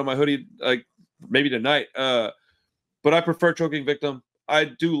to put one on my hoodie, like maybe tonight. But I prefer Choking Victim. I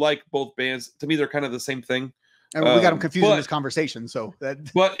do like both bands. To me, they're kind of the same thing. And we got them confused in this conversation, so that.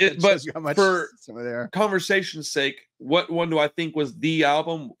 But for conversation's sake, what one do I think was the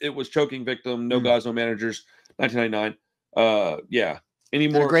album? It was Choking Victim, No Gods, No Managers, 1999. Yeah. Any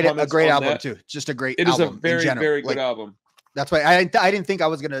more? A great album too. Just a great. It album is a very very good album. That's why I didn't think I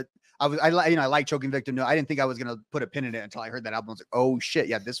was gonna. I like Choking Victim. No, I didn't think I was gonna put a pin in it until I heard that album. I was like, oh shit,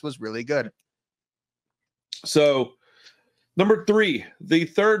 yeah, this was really good. So number 3, the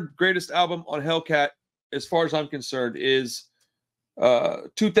third greatest album on Hellcat, as far as I'm concerned, is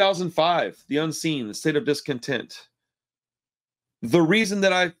 2005, The Unseen, The State of Discontent. The reason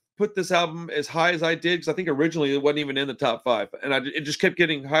that I put this album as high as I did, because I think originally it wasn't even in the top 5, and it just kept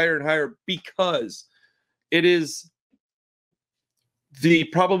getting higher and higher because it is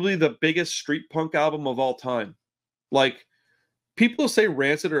probably the biggest street punk album of all time. Like, people say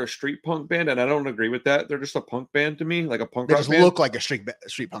Rancid are a street punk band, and I don't agree with that. They're just a punk band to me, like a punk rock band. They just look like a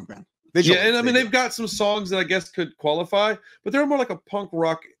street punk band. Visually, yeah, and I mean, they've got some songs that I guess could qualify, but they're more like a punk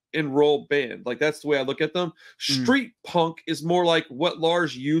rock and roll band. Like, that's the way I look at them. Street punk is more like what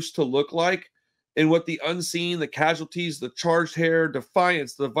Lars used to look like, and what the Unseen, the Casualties, the Charged Hair,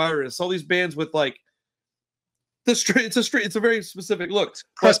 Defiance, the Virus, all these bands with like it's a very specific look.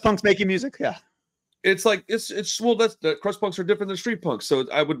 Crust punks making music, yeah. It's like it's well, that's the crust punks are different than street punks, so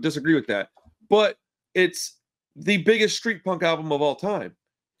I would disagree with that. But it's the biggest street punk album of all time.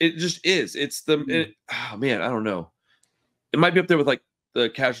 It just is. It's oh man, I don't know. It might be up there with like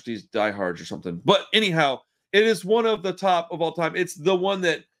the Casualties, Die Hards, or something. But anyhow, it is one of the top of all time. It's the one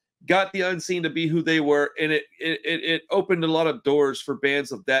that got the Unseen to be who they were, and it opened a lot of doors for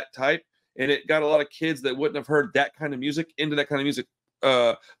bands of that type, and it got a lot of kids that wouldn't have heard that kind of music into that kind of music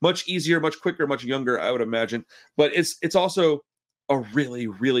much easier, much quicker, much younger, I would imagine. But it's also a really,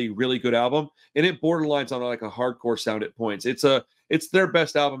 really, really good album, and it borderlines on like a hardcore sound at points. It's their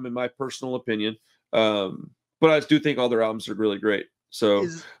best album in my personal opinion, but I do think all their albums are really great. So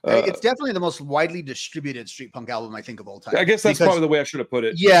it's definitely the most widely distributed street punk album I think of all time. I guess that's probably the way I should have put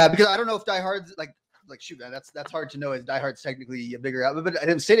it. Yeah, because I don't know if Die Hard's like shoot, man, that's hard to know. Is Die Hard's technically a bigger album, but I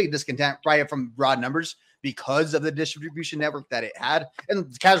didn't say Discontent probably from raw numbers because of the distribution network that it had, and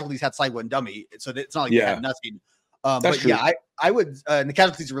the Casualties had Slide One Dummy, so it's not like they had nothing. But true. Yeah, I would, and the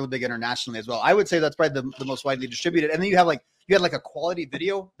Casualties are really big internationally as well. I would say that's probably the most widely distributed. And then you had like a quality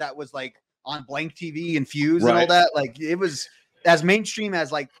video that was like on Blank TV and Fuse and all that. Like, it was as mainstream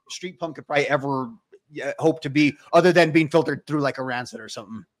as like street punk could probably ever hope to be, other than being filtered through like a Rancid or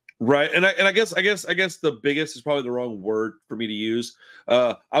something. Right, and I guess the biggest is probably the wrong word for me to use.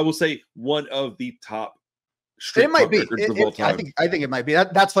 I will say one of the top street punk records of all time. I think it might be.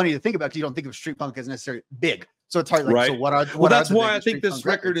 That's funny to think about because you don't think of street punk as necessarily big. So it's hard. Like, right. So what are? Well, that's why I think this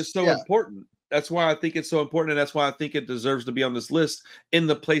record is so important. That's why I think it's so important, and that's why I think it deserves to be on this list in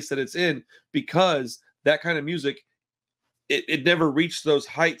the place that it's in, because that kind of music, it never reached those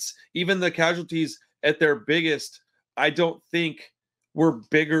heights. Even the Casualties at their biggest, I don't think were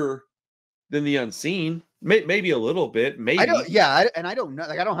bigger than the Unseen. Maybe a little bit. Maybe. I don't know.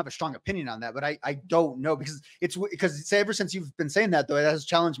 Like, I don't have a strong opinion on that, but I don't know because ever since you've been saying that, though, it has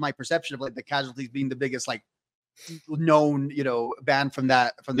challenged my perception of like the Casualties being the biggest like known band from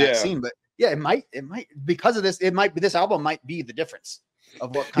that scene. But yeah, it might because of this. This album might be the difference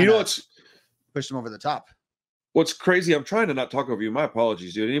of what kind of pushed them over the top. What's crazy, I'm trying to not talk over you. My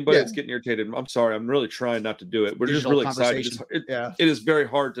apologies, dude. Anybody that's getting irritated, I'm sorry. I'm really trying not to do it. We're just really excited. It is very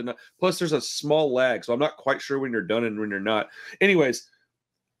hard to not. Plus, there's a small lag, so I'm not quite sure when you're done and when you're not. Anyways,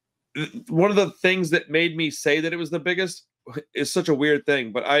 one of the things that made me say that it was the biggest is such a weird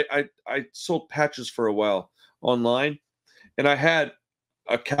thing, but I sold patches for a while online, and I had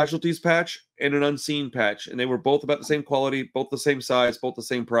a Casualties patch and an Unseen patch, and they were both about the same quality, both the same size, both the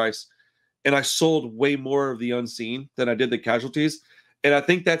same price. And I sold way more of the Unseen than I did the Casualties. And I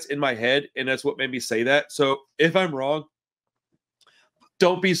think that's in my head, and that's what made me say that. So if I'm wrong,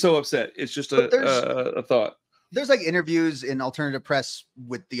 don't be so upset. It's just a thought. There's like interviews in alternative press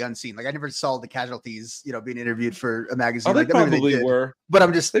with the Unseen. Like, I never saw the Casualties, being interviewed for a magazine. Oh, they probably were. But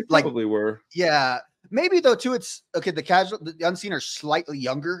I'm just they probably were. Yeah. Maybe though too, it's okay. The Unseen are slightly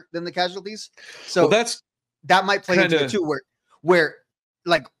younger than the Casualties. So that might play into it too, where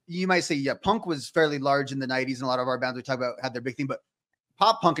like you might say, yeah, punk was fairly large in the 90s, and a lot of our bands we talk about had their big thing, but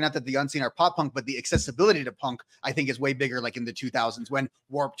pop punk, not that the Unseen are pop punk, but the accessibility to punk, I think, is way bigger, like in the 2000s when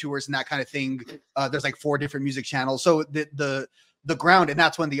Warped Tours and that kind of thing. There's like 4 different music channels. So the ground, and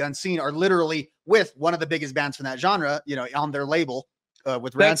that's when the Unseen are literally with one of the biggest bands from that genre, on their label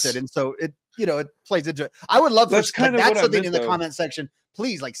with Rancid. And so it plays into it. I would love for that's something in the comment section.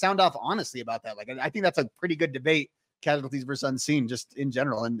 Please, like, sound off honestly about that. Like, I think that's a pretty good debate. Casualties versus Unseen, just in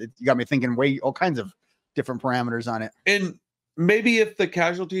general, and you got me thinking all kinds of different parameters on it. And maybe if the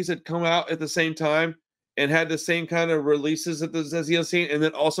Casualties had come out at the same time and had the same kind of releases as the Unseen, and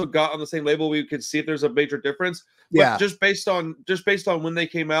then also got on the same label, we could see if there's a major difference. But just based on when they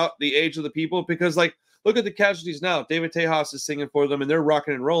came out, the age of the people, because like look at the Casualties now. David Tejas is singing for them, and they're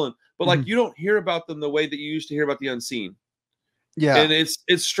rocking and rolling. But like you don't hear about them the way that you used to hear about the Unseen. Yeah, and it's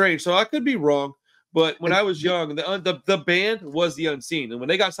strange. So I could be wrong. But when I was young, the band was the Unseen. And when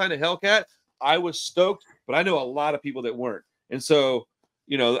they got signed to Hellcat, I was stoked, but I know a lot of people that weren't. And so,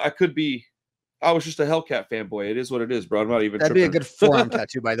 you know, I was just a Hellcat fanboy. It is what it is, bro. I'm not even That'd tripping. be a good forearm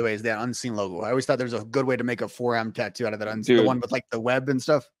tattoo, by the way, is that Unseen logo. I always thought there's a good way to make a forearm tattoo out of that Unseen, the one with like the web and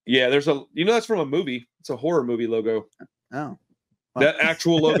stuff. Yeah, that's from a movie. It's a horror movie logo. Oh. Well. That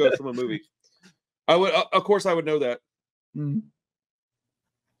actual logo is from a movie. I would, of course, I would know that. Mm-hmm.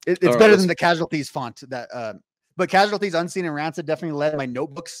 It's better than the Casualties font but Casualties, Unseen, and Rancid definitely led my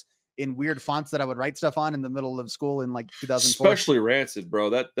notebooks in weird fonts that I would write stuff on in the middle of school in like 2004. Especially Rancid, bro.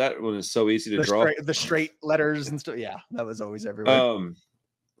 That one is so easy to draw. The straight letters and stuff. Yeah, that was always everywhere.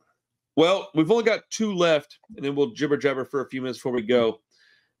 Well, we've only got 2 left, and then we'll jibber jabber for a few minutes before we go.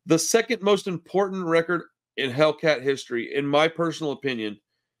 The second most important record in Hellcat history, in my personal opinion,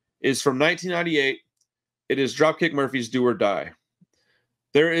 is from 1998. It is Dropkick Murphys' Do or Die.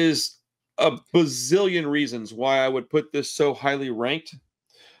 There is a bazillion reasons why I would put this so highly ranked.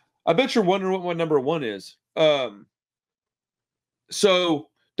 I bet you're wondering what my number 1 is. So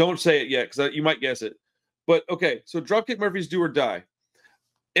don't say it yet, because you might guess it. But okay, so Dropkick Murphys' Do or Die.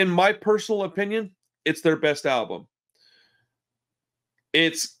 In my personal opinion, it's their best album.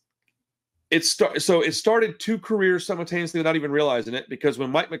 It started 2 careers simultaneously without even realizing it, because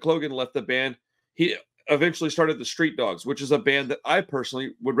when Mike McLogan left the band, he eventually started the Street Dogs, which is a band that I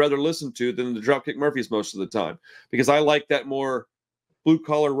personally would rather listen to than the Dropkick Murphys most of the time, because I like that more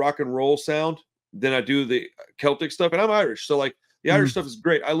blue-collar rock and roll sound than I do the Celtic stuff. And I'm Irish, so like the Irish stuff is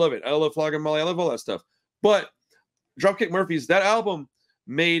great. I love it. I love Flogging Molly. I love all that stuff. But Dropkick Murphys, that album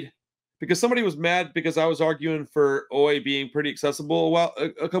made, because somebody was mad because I was arguing for Oi being pretty accessible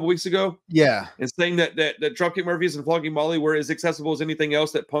a couple weeks ago. Yeah. And saying that Dropkick Murphys and Flogging Molly were as accessible as anything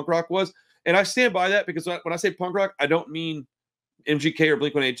else that punk rock was. And I stand by that, because when I say punk rock, I don't mean MGK or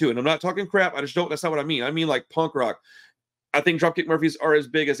Blink-182. And I'm not talking crap. That's not what I mean. I mean like punk rock. I think Dropkick Murphys are as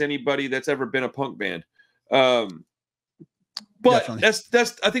big as anybody that's ever been a punk band. But definitely.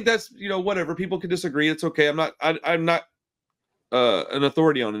 I think that's, you know, whatever. People can disagree. It's okay. I'm not an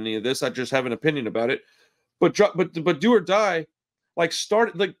authority on any of this. I just have an opinion about it. But Do or Die,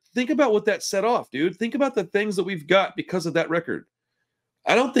 think about what that set off, dude. Think about the things that we've got because of that record.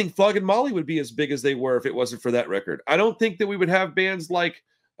 I don't think Flogging Molly would be as big as they were if it wasn't for that record. I don't think that we would have bands like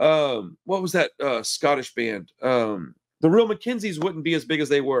what was that Scottish band? The Real Mackenzies wouldn't be as big as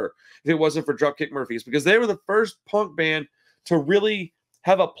they were if it wasn't for Dropkick Murphys, because they were the first punk band to really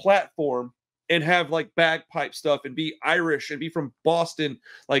have a platform and have like bagpipe stuff and be Irish and be from Boston.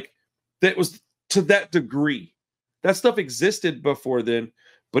 Like, that was to that degree. That stuff existed before then,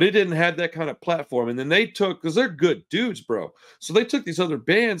 but it didn't have that kind of platform. And then they took, because they're good dudes, bro. So they took these other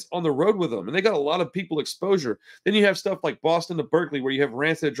bands on the road with them, and they got a lot of people exposure. Then you have stuff like Boston to Berkeley, where you have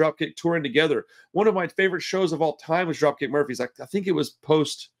Rancid and Dropkick touring together. One of my favorite shows of all time was Dropkick Murphys. I think it was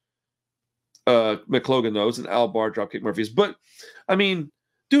post McLogan, though. It was an Al Barr, Dropkick Murphys. But I mean,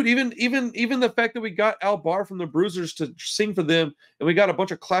 dude, even the fact that we got Al Barr from the Bruisers to sing for them, and we got a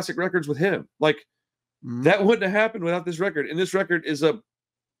bunch of classic records with him, like that wouldn't have happened without this record. And this record is a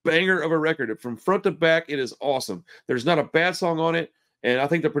banger of a record. From front to back, it is awesome. There's not a bad song on it, and I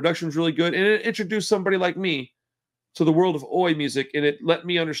think the production's really good. And it introduced somebody like me to the world of Oi music, and it let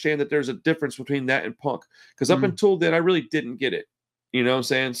me understand that there's a difference between that and punk. Because up until then, I really didn't get it. You know what I'm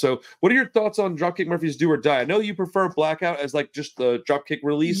saying? So what are your thoughts on Dropkick Murphys' Do or Die? I know you prefer Blackout as like just the Dropkick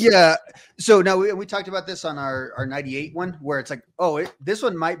release. Yeah. So now we talked about this on our 98 one, where it's like, this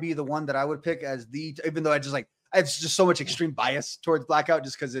one might be the one that I would pick as even though I have just so much extreme bias towards Blackout,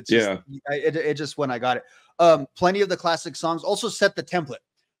 just because it's just, it just when I got it. Plenty of the classic songs also set the template.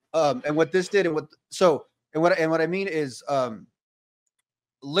 And what this did, and what I mean is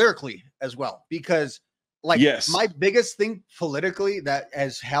lyrically as well, because my biggest thing politically that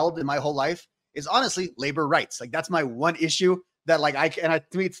has held in my whole life is honestly labor rights. Like, that's my one issue that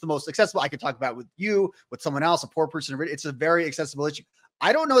to me, it's the most accessible. I can talk about with you, with someone else, a poor person. It's a very accessible issue.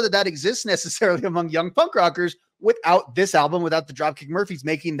 I don't know that exists necessarily among young punk rockers without this album, without the Dropkick Murphys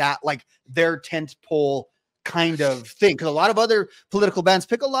making that like their tent pole kind of thing. Because a lot of other political bands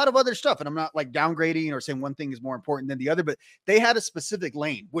pick a lot of other stuff, and I'm not like downgrading or saying one thing is more important than the other, but they had a specific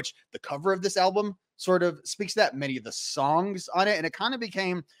lane, which the cover of this album sort of speaks to that. Many of the songs on it, and it kind of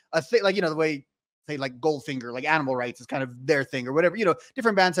became a thing, like, you know, the way say like Goldfinger, like animal rights is kind of their thing or whatever. You know,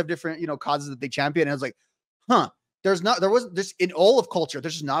 different bands have different, you know, causes that they champion. And I was like, there wasn't this in all of culture.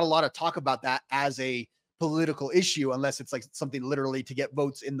 There's just not a lot of talk about that as a political issue, unless it's like something literally to get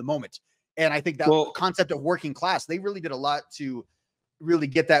votes in the moment. And I think that concept of working class, they really did a lot to really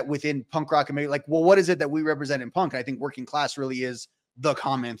get that within punk rock, and maybe like, well, what is it that we represent in punk? And I think working class really is the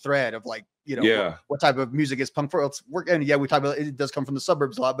common thread of like, you know, Yeah. what type of music is punk for? It's work. And yeah, we talk about it does come from the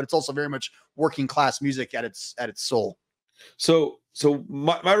suburbs a lot, but it's also very much working class music at its soul. So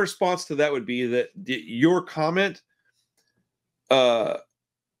my response to that would be that your comment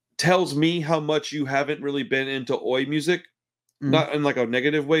tells me how much you haven't really been into oi music, not in like a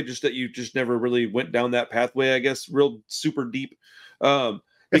negative way, just that you just never really went down that pathway, I guess, real super deep.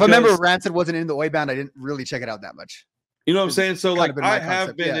 If I remember, Rancid wasn't in the oi band, I didn't really check it out that much. You know what I'm saying? So like I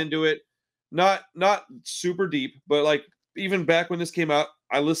have been into it, not super deep, but like even back when this came out,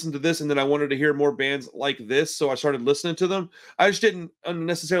 I listened to this and then I wanted to hear more bands like this, so I started listening to them. I just didn't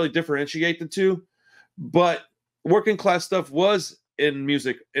unnecessarily differentiate the two, but working class stuff was in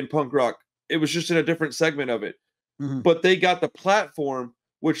music, in punk rock. It was just in a different segment of it. But they got the platform,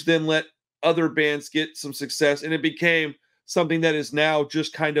 which then let other bands get some success, and it became something that is now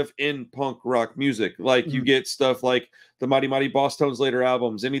just kind of in punk rock music. Like you get stuff like the Mighty Mighty Boss Tones later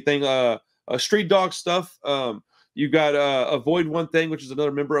albums, anything Street Dog stuff. You got Avoid One Thing, which is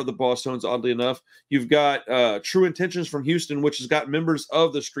another member of the Boss Tones, oddly enough. You've got True Intentions from Houston, which has got members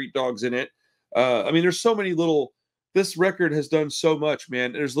of the Street Dogs in it. I mean, there's so many little. This record has done so much,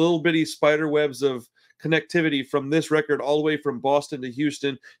 man. There's little bitty spider webs of connectivity from this record all the way from Boston to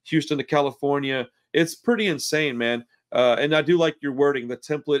Houston, Houston to California. It's pretty insane, man. And I do like your wording, the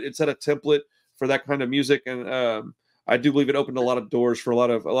template. It set a template for that kind of music, and I do believe it opened a lot of doors for a lot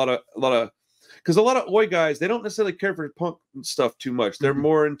of because a lot of oi guys, they don't necessarily care for punk stuff too much. They're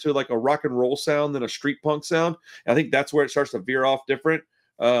more into like a rock and roll sound than a street punk sound. And I think that's where it starts to veer off different.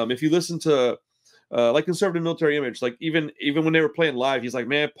 If you listen to like Conservative Military Image, like even when they were playing live, he's like,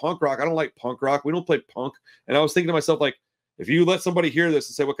 man, punk rock, I don't like punk rock. We don't play punk. And I was thinking to myself, like, if you let somebody hear this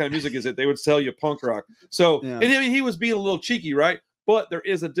and say, what kind of music is it? They would tell you punk rock. So, and I mean, he was being a little cheeky, right? But there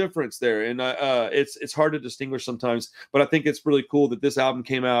is a difference there. And it's hard to distinguish sometimes. But I think it's really cool that this album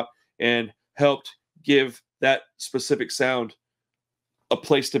came out and helped give that specific sound a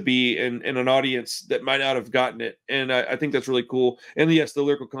place to be in an audience that might not have gotten it. And I think that's really cool. And yes, the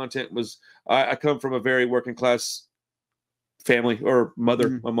lyrical content was, I come from a very working class family or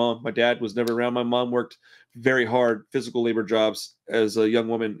mother. My mom, my dad was never around. My mom worked very hard physical labor jobs as a young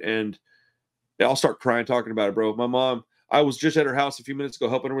woman. And I'll start crying talking about it, bro. My mom, I was just at her house a few minutes ago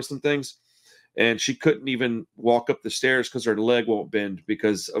helping her with some things. And she couldn't even walk up the stairs because her leg won't bend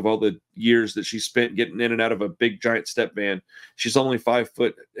because of all the years that she spent getting in and out of a big giant step van. She's only 5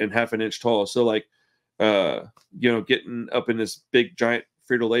 foot and half an inch tall. So like, getting up in this big giant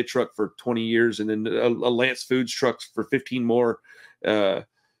Frito-Lay truck for 20 years and then a Lance Foods truck for 15 more, that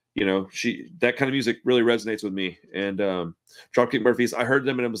kind of music really resonates with me. And Dropkick Murphys, I heard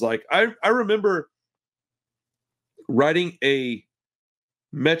them and it was like, I remember riding a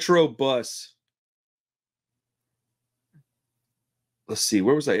Metro bus. Let's see,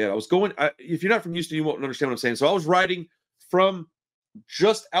 where was I at? I was going, if you're not from Houston, you won't understand what I'm saying. So I was riding from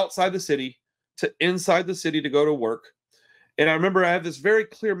just outside the city to inside the city to go to work. And I remember I have this very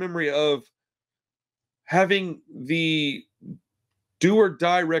clear memory of having the Do or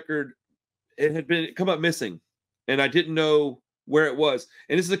Die record. It had come up missing, and I didn't know where it was.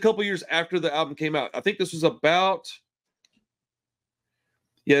 And this is a couple years after the album came out. I think this was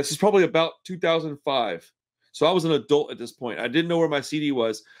this is probably about 2005. So I was an adult at this point. I didn't know where my CD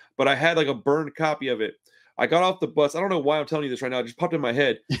was, but I had like a burned copy of it. I got off the bus. I don't know why I'm telling you this right now. It just popped in my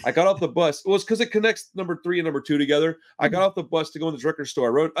head. I got off the bus. It was because it connects number 3 and number 2 together. I got off the bus to go in this record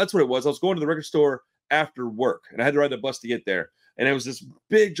store. That's what it was. I was going to the record store after work, and I had to ride the bus to get there. And it was this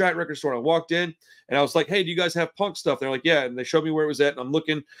big, giant record store. I walked in, and I was like, hey, do you guys have punk stuff? They're like, yeah. And they showed me where it was at, and I'm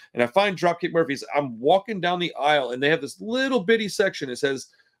looking, and I find Dropkick Murphys. I'm walking down the aisle, and they have this little bitty section. It says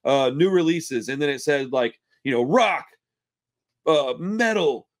new releases, and then it says, like, rock,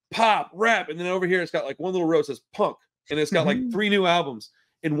 metal, pop, rap, and then over here it's got like one little row that says punk, and it's got like 3 new albums.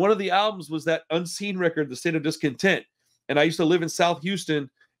 And one of the albums was that Unseen record, The State of Discontent. And I used to live in South Houston,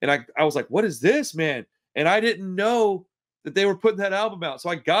 and I was like, what is this, man? And I didn't know that they were putting that album out. So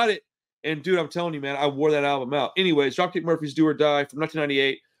I got it, and dude, I'm telling you, man, I wore that album out. Anyways, Dropkick Murphys' Do or Die from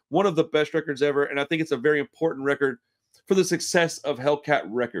 1998, one of the best records ever, and I think it's a very important record for the success of Hellcat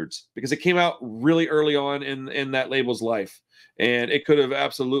Records because it came out really early on in that label's life, and it could have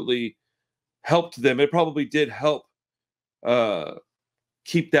absolutely helped them. It probably did help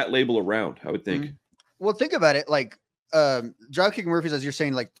keep that label around, I would think. Well, think about it. Like Dropkick Murphys, as you're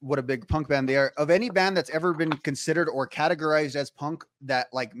saying, like what a big punk band they are. Of any band that's ever been considered or categorized as punk that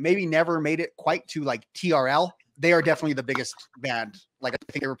like maybe never made it quite to like TRL, they are definitely the biggest band. Like I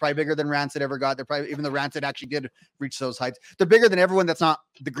think they were probably bigger than Rancid ever got. They're probably, even though Rancid actually did reach those heights, they're bigger than everyone that's not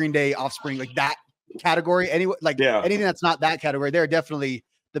the Green Day, Offspring, like that category, anyway, like Yeah. anything that's not that category, they're definitely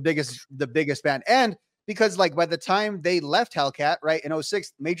the biggest band. And because like by the time they left Hellcat, right, in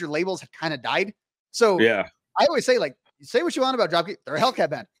 06, major labels had kind of died. So Yeah. I always say, like, say what you want about Dropkick, they're a Hellcat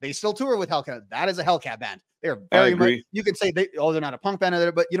band. They still tour with Hellcat. That is a Hellcat band. They're very much, you can say they're not a punk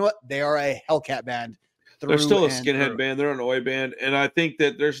band, but you know what? They are a Hellcat band. They're still a skinhead band. They're an oi band. And I think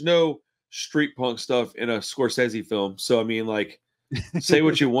that there's no street punk stuff in a Scorsese film. So, I mean, like, say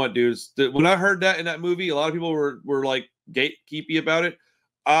what you want, dudes. When I heard that in that movie, a lot of people were like gatekeepy about it.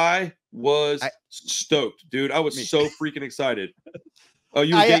 I was stoked, dude. I was so freaking excited. Oh,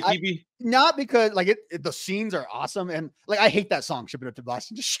 you were gatekeepy? Not because like the scenes are awesome, and like I hate that song "Ship It Up to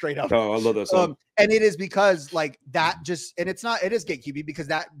Boston," just straight up. Oh, I love that song. And it is because like that just, and it's not, it is gatekeepy because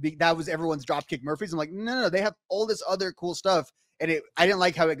that was everyone's Dropkick Murphys. I'm like, no, they have all this other cool stuff, and I didn't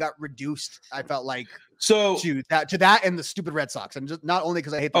like how it got reduced. I felt like to that and the stupid Red Sox, and just not only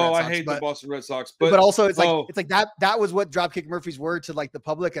because I hate the Red Sox, I hate the Boston Red Sox, but also it's like that was what Dropkick Murphys were to like the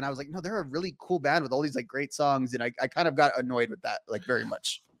public, and I was like, no, they're a really cool band with all these like great songs, and I kind of got annoyed with that like very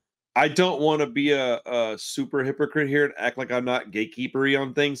much. I don't want to be a super hypocrite here and act like I'm not gatekeepery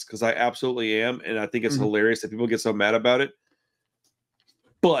on things, because I absolutely am, and I think it's hilarious that people get so mad about it.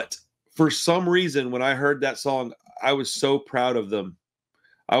 But for some reason, when I heard that song, I was so proud of them.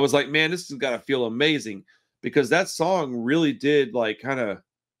 I was like, man, this has got to feel amazing, because that song really did like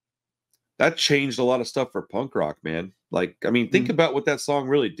that changed a lot of stuff for punk rock, man. Like, I mean, think about what that song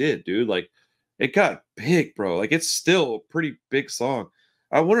really did, dude. Like, it got big, bro. Like, it's still a pretty big song.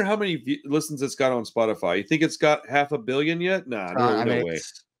 I wonder how many listens it's got on Spotify. You think it's got 500 million yet? Nah, no way.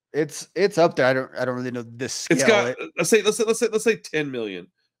 It's up there. I don't really know this scale. It's got let's say 10 million.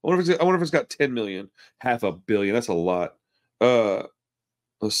 I wonder if it's got 10 million. 500 million. That's a lot.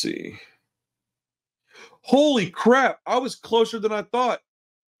 Let's see. Holy crap! I was closer than I thought.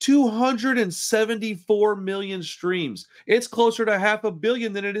 274 million streams. It's closer to 500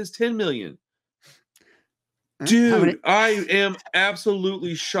 million than it is 10 million. Dude, I am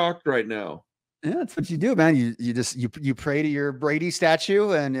absolutely shocked right now. Yeah, that's what you do, man. You pray to your Brady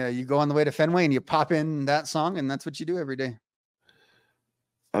statue, and you go on the way to Fenway, and you pop in that song, and that's what you do every day.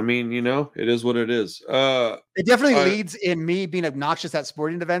 I mean, you know, it is what it is. It definitely leads in me being obnoxious at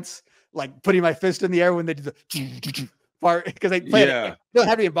sporting events, like putting my fist in the air when they do the part, because they play it. They don't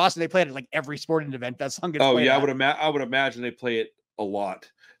have to be in Boston. They play it at like every sporting event. That song gets played. I would imagine they play it a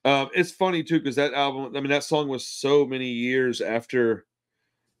lot. It's funny too, because that album, I mean, that song was so many years after,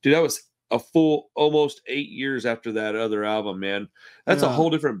 dude, that was a full almost 8 years after that other album, man. That's a whole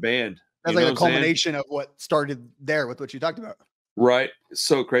different band. That's like a culmination of what started there with what you talked about. Right. It's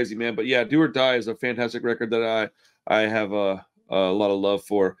so crazy, man. But yeah, Do or Die is a fantastic record that I have a lot of love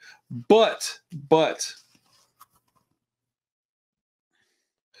for. But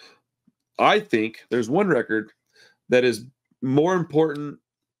I think there's one record that is more important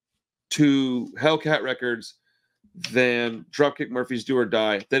to Hellcat Records than Dropkick Murphys' Do or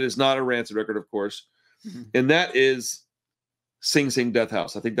Die. That is not a Rancid record, of course. And that is Sing Sing Death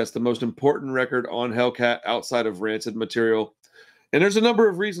House. I think that's the most important record on Hellcat outside of Rancid material. And there's a number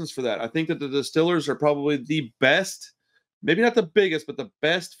of reasons for that. I think that the Distillers are probably the best, maybe not the biggest, but the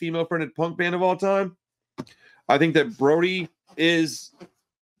best female-fronted punk band of all time. I think that Brody is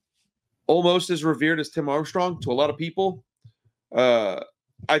almost as revered as Tim Armstrong to a lot of people.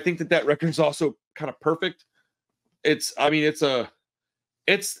 I think that record's also kind of perfect. It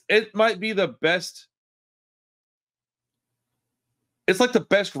might be the best. It's like the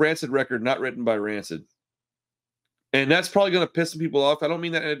best Rancid record not written by Rancid. And that's probably going to piss some people off. I don't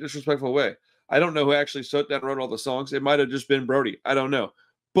mean that in a disrespectful way. I don't know who actually sat down and wrote all the songs. It might have just been Brody. I don't know.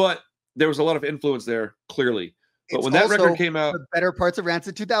 But there was a lot of influence there, clearly. But when that record came out, the better parts of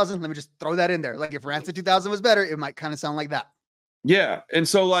Rancid 2000, let me just throw that in there. Like if Rancid 2000 was better, it might kind of sound like that. Yeah. And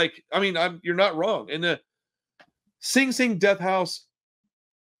so like, I mean, you're not wrong. And the Sing Sing Death House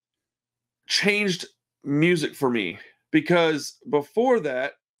changed music for me, because before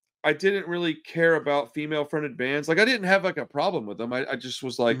that, I didn't really care about female-fronted bands. Like I didn't have like a problem with them. I just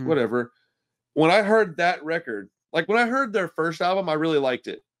was like, whatever. When I heard that record, like when I heard their first album, I really liked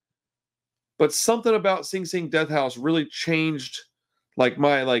it. But something about Sing Sing Death House really changed like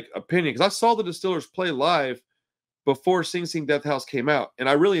my like opinion, because I saw the Distillers play live before Sing Sing Death House came out, and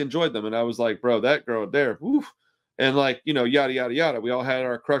I really enjoyed them. And I was like, bro, that girl there, woof. And like, you know, yada yada yada. We all had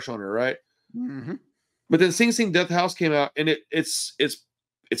our crush on her, right? But then Sing Sing Death House came out, and it's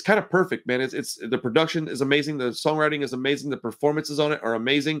kind of perfect, man. It's the production is amazing, the songwriting is amazing, the performances on it are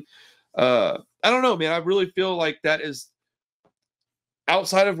amazing. I don't know, man. I really feel like that is,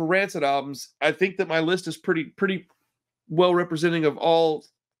 outside of Rancid albums, I think that my list is pretty well representing of all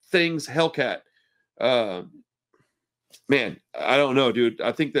things Hellcat. Man, I don't know, dude.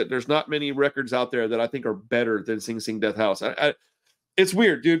 I think that there's not many records out there that I think are better than Sing Sing Death House. It's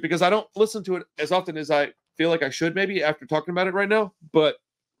weird, dude, because I don't listen to it as often as I feel like I should, maybe after talking about it right now. But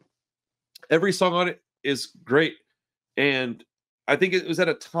every song on it is great, and I think it was at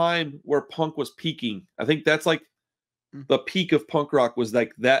a time where punk was peaking. I think that's like the peak of punk rock was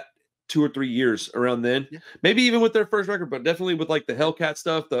like that 2 or 3 years around then. Yeah. Maybe even with their first record, but definitely with like the Hellcat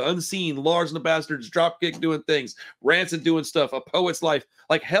stuff, the Unseen, Lars and the Bastards, Dropkick doing things, Rancid doing stuff, A Poet's Life.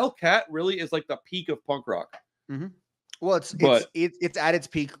 Like Hellcat really is like the peak of punk rock. Mm-hmm. Well, it's at its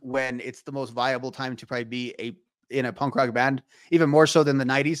peak when it's the most viable time to probably be in a punk rock band, even more so than the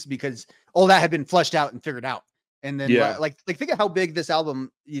 90s, because all that had been flushed out and figured out. And then like think of how big this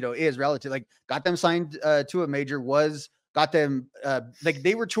album, is relative. Like got them signed to a major, got them like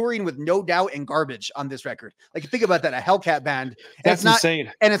they were touring with No Doubt and Garbage on this record. Like think about that, a Hellcat band. And that's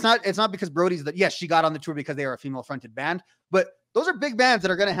insane. And it's not because Brody's yes, she got on the tour because they are a female fronted band, but those are big bands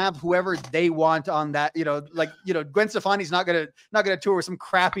that are going to have whoever they want on that, Gwen Stefani's not going to tour with some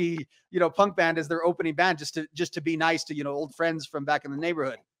crappy, punk band as their opening band just to be nice to, old friends from back in the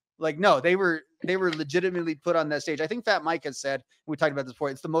neighborhood. Like, no, they were legitimately put on that stage. I think Fat Mike has said, we talked about this before,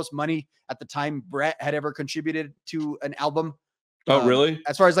 it's the most money at the time Brett had ever contributed to an album. Oh, really?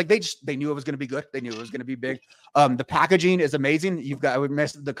 As far as like, they knew it was going to be good. They knew it was going to be big. The packaging is amazing. You've got,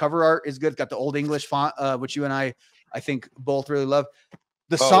 the cover art is good. It's got the old English font, which you and I think both really love.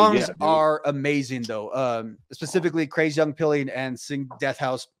 The songs are amazing though. Specifically Crazy Young Pilling and Sing Death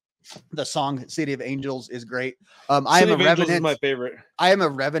House. The song City of Angels is great. I Am a Revenant is my favorite. I Am a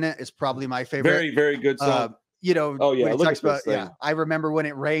Revenant is probably my favorite. Very, very good song. Oh yeah, talks about, I remember when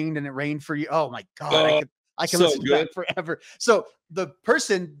it rained and it rained for you. Oh my God. I can listen to that forever. So the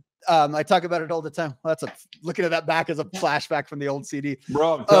person, I talk about it all the time. Well, looking at that back as a flashback from the old CD.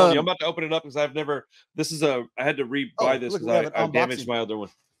 Bro, I'm telling you, I'm about to open it up because I had to re-buy this because I damaged my other one.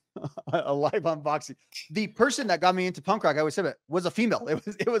 A live unboxing. The person that got me into punk rock, I always said it, was a female.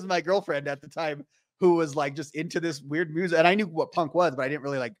 It was my girlfriend at the time who was like just into this weird music. And I knew what punk was, but I didn't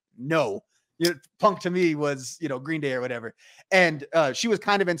really like know. Punk to me was, Green Day or whatever. And she was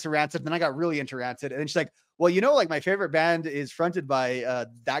kind of into Rancid. Then I got really into Rancid. And then she's like, well, like my favorite band is fronted by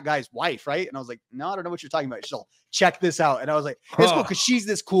that guy's wife, right? And I was like, no, I don't know what you're talking about. She'll check this out. And I was like, it's cool because she's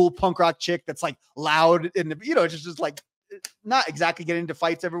this cool punk rock chick that's like loud and just like not exactly getting into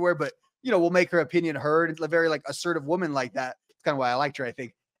fights everywhere, but we'll make her opinion heard. It's a very like assertive woman like that. It's kind of why I liked her, I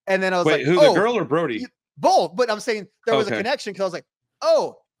think. And then I was like, who, the girl or Brody? Both. But I'm saying there was a connection because I was like,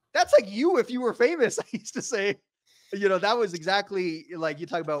 oh, that's like you if you were famous. I used to say, that was exactly like you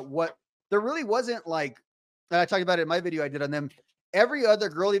talk about what there really wasn't like. I talked about it in my video I did on them. Every other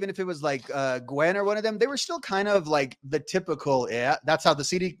girl, even if it was like Gwen or one of them, they were still kind of like the typical. Yeah, that's how the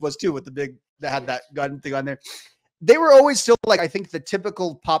CD was too, with the big that had that gun thing on there. They were always still like, I think, the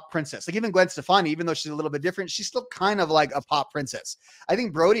typical pop princess. Like even Gwen Stefani, even though she's a little bit different, she's still kind of like a pop princess. I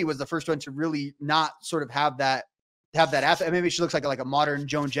think Brody was the first one to really not sort of have that aspect. Maybe she looks like a modern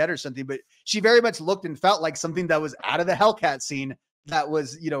Joan Jett or something, but she very much looked and felt like something that was out of the Hellcat scene that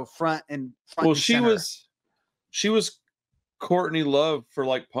was, front and well, she was Courtney Love for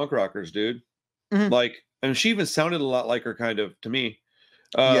like punk rockers, dude. Mm-hmm. Like, and she even sounded a lot like her kind of to me.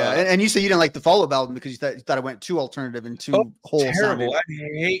 And you said you didn't like the follow-up album because you thought it went too alternative and too whole. Terrible. I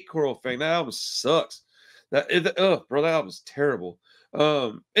hate Coral Fang. That album sucks. That album is terrible.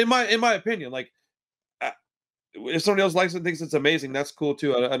 In my opinion, like if somebody else likes it and thinks it's amazing, that's cool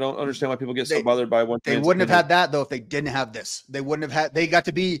too. I don't understand why people get so bothered by one. They wouldn't have had that though if they didn't have this. They wouldn't have had. They got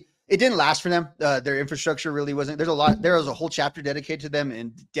to be. It didn't last for them. Their infrastructure really wasn't. There was a whole chapter dedicated to them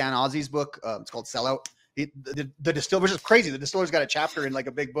in Dan Ozzi's book. It's called Sellout. The Distiller, which is crazy. The Distiller's got a chapter in like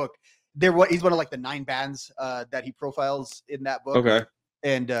a big book. He's one of like the 9 bands that he profiles in that book. Okay.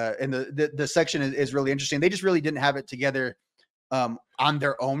 And the section is really interesting. They just really didn't have it together on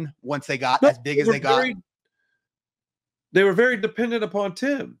their own once they got as big as they got. They were very dependent upon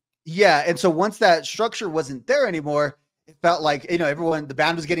Tim. Yeah, and so once that structure wasn't there anymore, it felt like the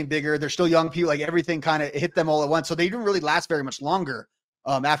band was getting bigger. They're still young people, like everything kind of hit them all at once. So they didn't really last very much longer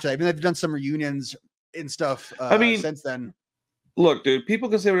after that. I mean, they've done some reunions and stuff since then. Look, dude, people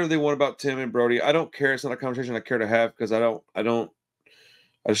can say whatever they want about Tim and Brody. I don't care. It's not a conversation I care to have because I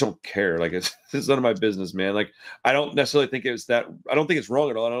just don't care. Like it's none of my business, man. Like I don't necessarily think it's that. I don't think it's wrong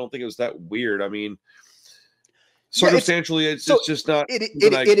at all. And I don't think it was that weird. I mean, circumstantially, it's just not. It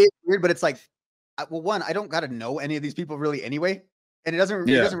is weird, but it's like, well, one, I don't got to know any of these people really anyway. and it doesn't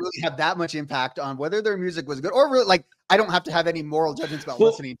really have that much impact on whether their music was good or really, like, I don't have to have any moral judgments about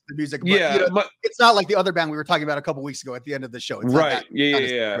listening to the music. But, yeah, it's not like the other band we were talking about a couple weeks ago at the end of the show. It's right. Not that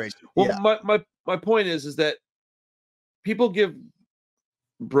Yeah. Well, my point is that people give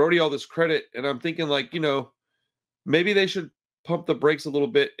Brody all this credit, and I'm thinking, like, maybe they should pump the brakes a little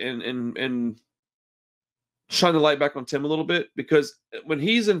bit and shine the light back on Tim a little bit, because when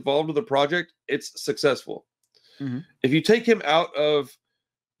he's involved with the project, it's successful. Mm-hmm. If you take him out of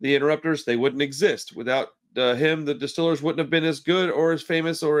the Interrupters, they wouldn't exist. Without him, the Distillers wouldn't have been as good or as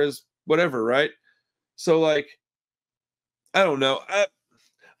famous or as whatever, right? So, like, I don't know.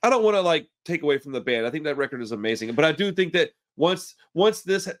 I don't want to, like, take away from the band. I think that record is amazing, but I do think that once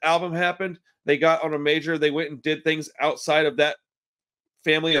this album happened, they got on a major, they went and did things outside of that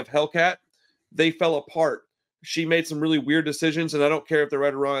family of Hellcat. They fell apart. She made some really weird decisions, and I don't care if they're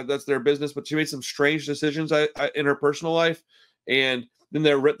right or wrong. That's their business. But she made some strange decisions in her personal life, and then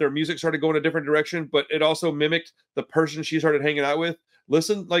their music started going a different direction. But it also mimicked the person she started hanging out with.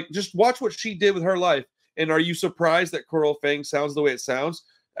 Listen, like, just watch what she did with her life. And are you surprised that Coral Fang sounds the way it sounds?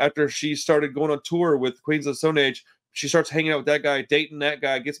 After she started going on tour with Queens of the Stone Age, she starts hanging out with that guy, dating that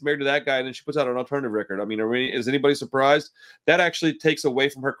guy, gets married to that guy, and then she puts out an alternative record. I mean, is anybody surprised? That actually takes away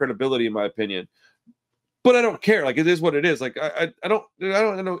from her credibility, in my opinion. But I don't care. Like, it is what it is. Like, I don't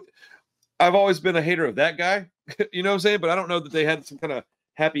know. I've always been a hater of that guy. You know what I'm saying? But I don't know that they had some kind of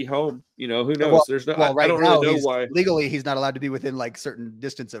happy home. Who knows? Well, There's no. Well, right I don't now, really know why. Legally, he's not allowed to be within, like, certain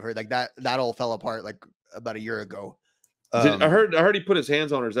distance of her. Like, that all fell apart, like, about a year ago. I heard he put his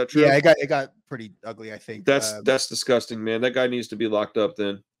hands on her. Is that true? Yeah, it got pretty ugly, I think. That's disgusting, man. That guy needs to be locked up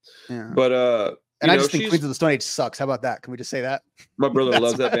then. Yeah. But and I just think Queens of the Stone Age sucks. How about that? Can we just say that? My brother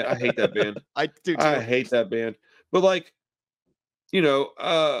loves that band. I hate that band. I do too. I hate that band. But, like,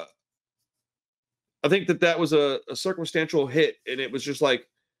 I think that was a circumstantial hit, and it was just like,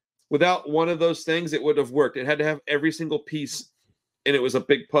 without one of those things, it wouldn't have worked. It had to have every single piece, and it was a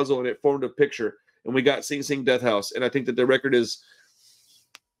big puzzle, and it formed a picture. And we got Sing Sing Death House, and I think that the record is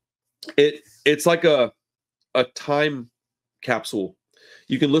it's like a time capsule.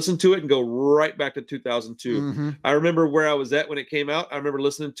 You can listen to it and go right back to 2002. Mm-hmm. I remember where I was at when it came out. I remember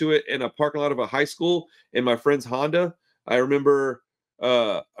listening to it in a parking lot of a high school in my friend's Honda. I remember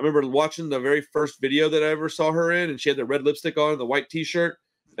watching the very first video that I ever saw her in, and she had the red lipstick on and the white T-shirt,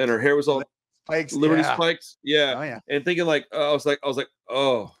 and her hair was all spikes, Liberty spikes. Yeah. Oh, yeah. And thinking, like, I was like,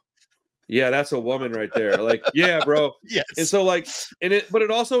 oh, yeah, that's a woman right there. Like, yeah, bro. Yes. And so, like, but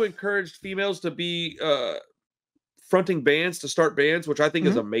it also encouraged females to be fronting bands, to start bands, which I think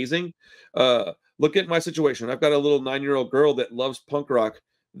is amazing. Look at my situation. I've got a little 9-year-old girl that loves punk rock,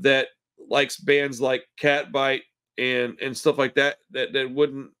 that likes bands like Catbite and stuff like that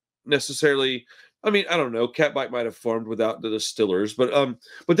wouldn't necessarily. I mean, I don't know. Catbite might have formed without the Distillers, but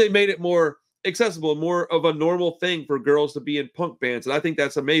they made it more accessible, more of a normal thing for girls to be in punk bands, and I think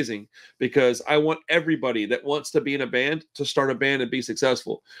that's amazing, because I want everybody that wants to be in a band to start a band and be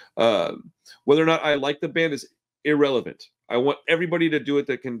successful. Whether or not I like the band is irrelevant. I want everybody to do it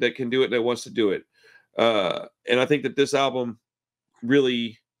that can do it, that wants to do it. And I think that this album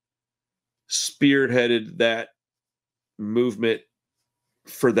really spearheaded that movement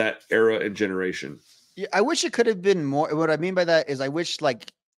for that era and generation. Yeah, I wish it could have been more. What I mean by that is I wish,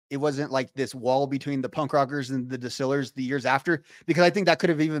 like, it wasn't like this wall between the punk rockers and the Distillers the years after, because I think that could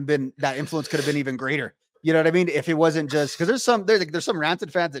have even been, that influence could have been even greater. You know what I mean? If it wasn't just because there's some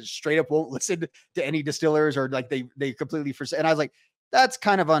Rancid fans that straight up won't listen to any Distillers, or like they completely forsake. And I was like, that's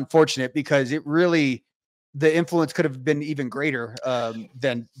kind of unfortunate, because it really, the influence could have been even greater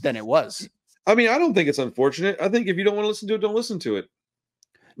than it was. I mean, I don't think it's unfortunate. I think if you don't want to listen to it, don't listen to it.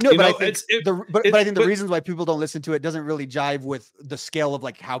 No, but I think I think the reasons why people don't listen to it doesn't really jive with the scale of,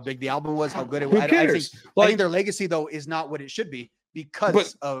 like, how big the album was, how good it was. Who cares? I think their legacy, though, is not what it should be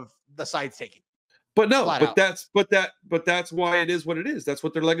because of the sides taking. But no, that's why it is what it is. That's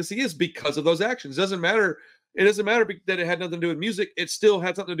what their legacy is, because of those actions. It doesn't matter that it had nothing to do with music. It still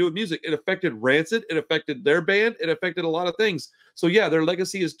had something to do with music. It affected Rancid. It affected their band. It affected a lot of things. So yeah, their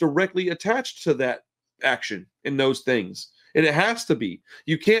legacy is directly attached to that action and those things. And it has to be.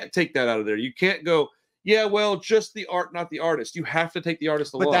 You can't take that out of there. You can't go, yeah, well, just the art, not the artist. You have to take the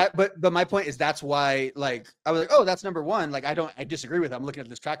artist along. But my point is, that's why, like, I was like, oh, that's number one. Like, I disagree with it. I'm looking at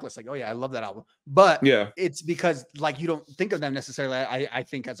this track list, like, oh yeah, I love that album. But yeah, it's because, like, you don't think of them necessarily. I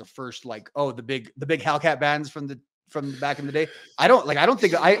think as a first, like, oh, the big Hellcat bands from back in the day. I don't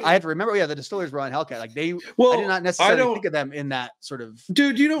think I had to remember. Oh, yeah, the Distillers were on Hellcat. Like, I did not necessarily think of them in that sort of.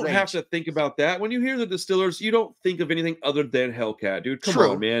 Dude, you don't have to think about that. When you hear the Distillers, you don't think of anything other than Hellcat, dude. Come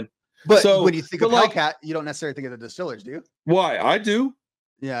on, man. But So when you think but of like, Hellcat, you don't necessarily think of the distillers, do you? why? I do.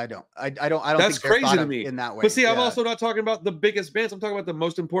 Yeah, I don't. I don't. I don't That's think they're crazy thought to of me. in that way. But see, I'm Yeah. also not talking about the biggest bands. I'm talking about the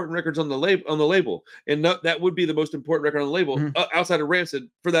most important records on the label, and that would be the most important record on the label Mhm. outside of Rancid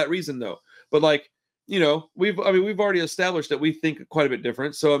for that reason, though. But like, we've already established that we think quite a bit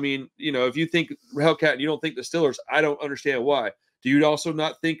different. So I mean, if you think Hellcat and you don't think Distillers, I don't understand why. Do you also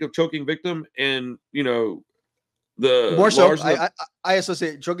not think of Choking Victim and the More so. Lars? I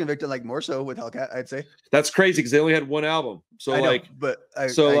associate Choking Victim like more so with Hellcat. I'd say. That's crazy because they only had one album. So I know, like, but I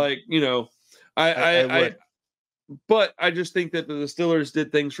I would. but I just think that the Distillers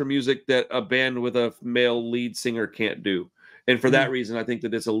did things for music that a band with a male lead singer can't do. And for that reason, I think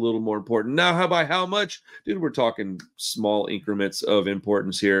that it's a little more important. Now, how much? Dude, we're talking small increments of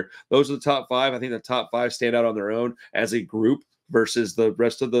importance here. Those are the top 5. I think the top 5 stand out on their own as a group versus the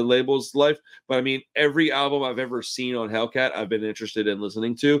rest of the label's life. But I mean, every album I've ever seen on Hellcat, I've been interested in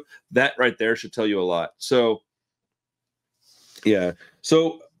listening to. That right there should tell you a lot. So, yeah.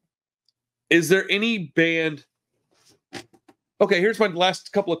 So, is there any band? Okay, here's my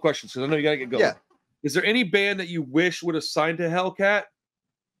last couple of questions because I know you got to get going. Yeah. Is there any band that you wish would have signed to Hellcat?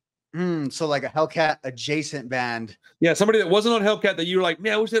 So like a Hellcat adjacent band. Yeah, somebody that wasn't on Hellcat that you were like,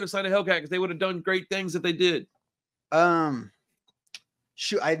 man, I wish they'd have signed to Hellcat because they would have done great things if they did.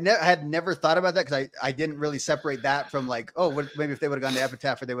 Shoot, I had never thought about that because I didn't really separate that from like, maybe if they would have gone to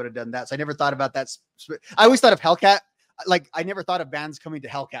Epitaph or they would have done that. So I never thought about that. I always thought of Hellcat. Like I never thought of bands coming to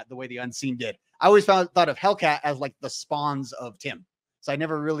Hellcat the way the Unseen did. I always thought of Hellcat as like the spawns of Tim. So I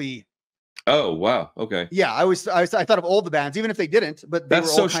never really. Oh wow, okay. Yeah, I thought of all the bands, even if they didn't. But they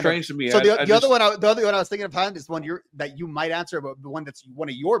that's were all so strange to me. So the other one I was thinking of is one that you might answer, but the one that's one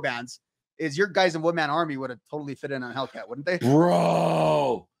of your bands is your guys in One Man Army would have totally fit in on Hellcat, wouldn't they?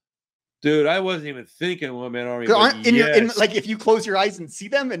 Bro, dude, I wasn't even thinking One Man Army. Like if you close your eyes and see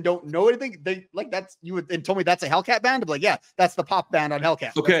them and don't know anything, they like that's you would and told me that's a Hellcat band. I'm like, yeah, that's the pop band on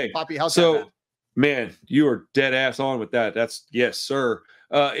Hellcat. Okay, poppy Hellcat so band. Man, you are dead ass on with that. That's yes, sir.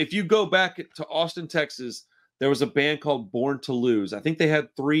 If you go back to Austin, Texas, there was a band called Born to Lose. I think they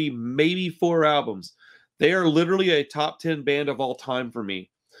had 3, maybe 4 albums. They are literally a top 10 band of all time for me.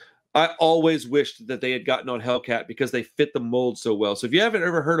 I always wished that they had gotten on Hellcat because they fit the mold so well. So if you haven't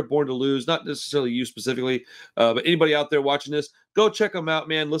ever heard of Born to Lose, not necessarily you specifically, but anybody out there watching this, go check them out,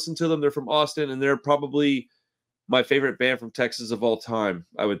 man. Listen to them. They're from Austin, and they're probably my favorite band from Texas of all time,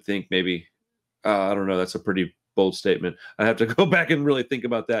 I would think, maybe. I don't know. That's a pretty bold statement. I have to go back and really think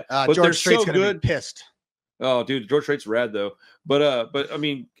about that. But George Strait's so gonna be pissed. Oh, dude, George Strait's rad though. But I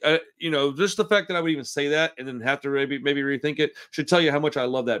mean, just the fact that I would even say that and then have to maybe rethink it should tell you how much I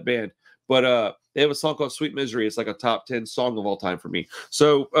love that band. But they have a song called "Sweet Misery." It's like a top 10 song of all time for me.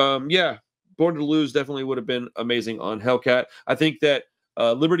 So yeah, Born to Lose definitely would have been amazing on Hellcat. I think that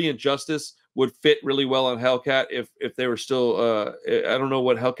Liberty and Justice would fit really well on Hellcat if they were still I don't know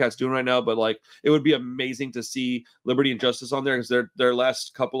what Hellcat's doing right now, but like it would be amazing to see Liberty and Justice on there because their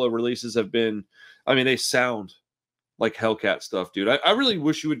last couple of releases have been, I mean, they sound like Hellcat stuff, dude. I really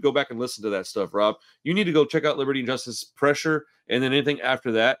wish you would go back and listen to that stuff, Rob. You need to go check out Liberty and Justice Pressure, and then anything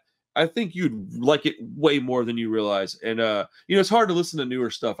after that. I think you'd like it way more than you realize. And it's hard to listen to newer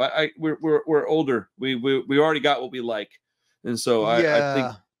stuff. We're older. We already got what we like. And so I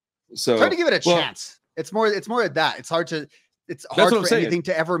think so. Try to give it a chance. It's more of that. It's hard for anything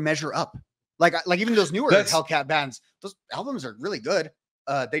to ever measure up. Like even those newer Hellcat bands, those albums are really good.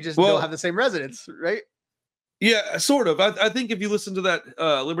 They just don't have the same resonance, right? Yeah, sort of. I think if you listen to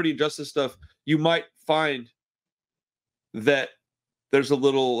that Liberty and Justice stuff, you might find that there's a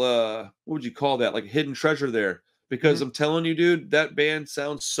little what would you call that? Like hidden treasure there. Because I'm telling you, dude, that band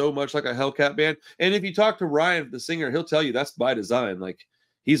sounds so much like a Hellcat band. And if you talk to Ryan, the singer, he'll tell you that's by design. Like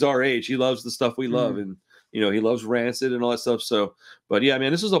he's our age. He loves the stuff we love. And, he loves Rancid and all that stuff. So, but yeah,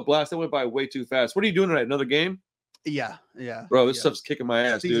 man, this was a blast. That went by way too fast. What are you doing tonight? Another game? Yeah. Bro, this stuff's kicking my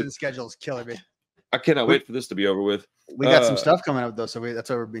ass, Season dude. schedule's killing me. I cannot wait for this to be over with. We got some stuff coming up, though. So that's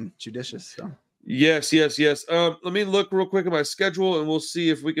why we're being judicious. So. Yes. Let me look real quick at my schedule and we'll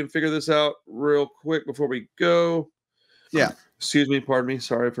see if we can figure this out real quick before we go. Yeah. Excuse me. Pardon me.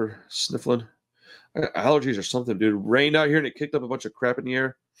 Sorry for sniffling. I got allergies or something, dude. Rained out here and it kicked up a bunch of crap in the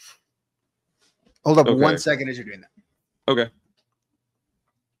air. Hold up 1 second as you're doing that. Okay.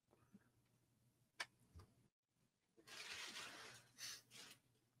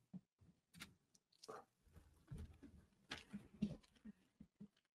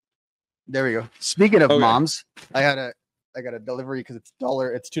 There we go. Speaking of moms, I got a delivery because it's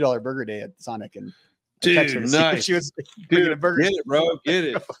 $2 burger day at Sonic, and dude, nice. She was bringing a burger. Get it, bro.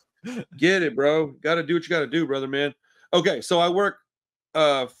 Get it, bro. Got to do what you got to do, brother, man. Okay, so I work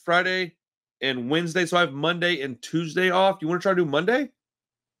Friday and Wednesday, so I have Monday and Tuesday off. You want to try to do Monday?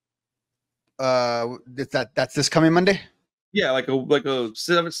 That's this coming Monday. Yeah, like a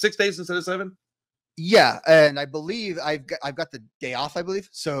 6 days instead of 7. Yeah, and I believe I've got the day off. I believe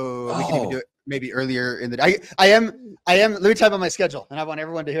so. We can even do it maybe earlier in the day. I am. Let me type on my schedule, and I want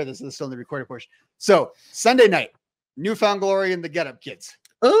everyone to hear this. This is still in the recorded portion. So Sunday night, Newfound Glory and the Get Up Kids.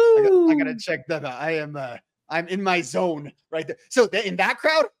 Oh, I gotta check them out. I'm in my zone right there. So in that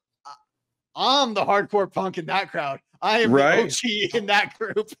crowd, I'm the hardcore punk in that crowd. I am the OG in that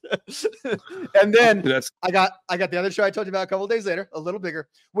group. And then I got the other show I told you about a couple of days later, a little bigger,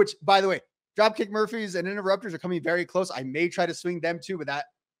 which, by the way, Dropkick Murphys and Interrupters are coming very close. I may try to swing them too, but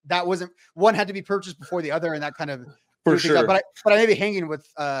that wasn't, one had to be purchased before the other, and that kind of for sure. But I may be hanging with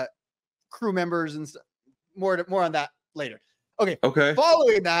crew members and more on that later. Okay.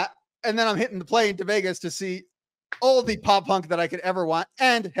 Following that, and then I'm hitting the plane to Vegas to see all the pop punk that I could ever want,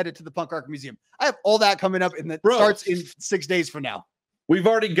 and headed to the Punk Rock Museum. I have all that coming up, and that starts in 6 days from now. We've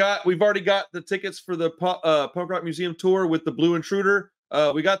already got the tickets for the Punk Rock Museum tour with the Blue Intruder.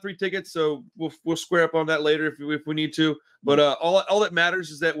 We got 3 tickets, so we'll square up on that later if we need to. But all that matters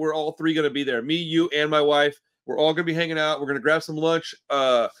is that we're all 3 going to be there. Me, you, and my wife. We're all going to be hanging out. We're going to grab some lunch.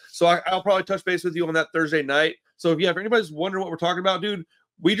 So I'll probably touch base with you on that Thursday night. So if anybody's wondering what we're talking about, dude,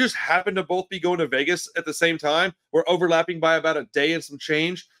 we just happen to both be going to Vegas at the same time. We're overlapping by about a day and some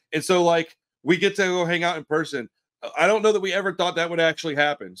change. And so, like, we get to go hang out in person. I don't know that we ever thought that would actually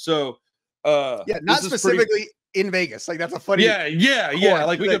happen. So, not specifically in Vegas. Like, that's a funny. Yeah.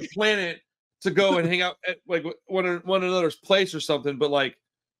 Like, we could plan it to go and hang out at, like, one another's place or something. But, like,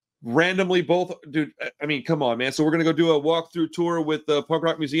 randomly both, dude, I mean, come on, man. So we're gonna go do a walkthrough tour with the Punk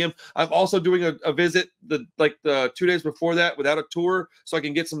Rock Museum. I'm also doing a visit the 2 days before that without a tour, so I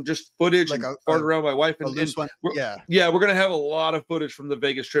can get some just footage like and fart around my wife. And we're gonna have a lot of footage from the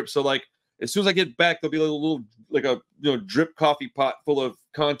Vegas trip. So, like, as soon as I get back, there'll be a little drip coffee pot full of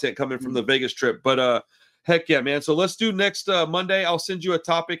content coming from the Vegas trip. But heck yeah, man. So let's do next Monday. I'll send you a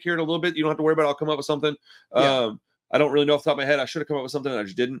topic here in a little bit. You don't have to worry about it. I'll come up with something. I don't really know off the top of my head. I should have come up with something, and I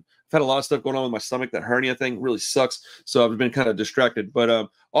just didn't. I've had a lot of stuff going on with my stomach. That hernia thing really sucks. So I've been kind of distracted. But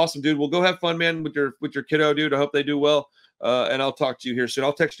awesome, dude. We'll go have fun, man, with your kiddo, dude. I hope they do well. And I'll talk to you here soon.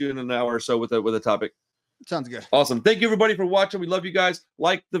 I'll text you in an hour or so with a topic. Sounds good. Awesome. Thank you, everybody, for watching. We love you guys.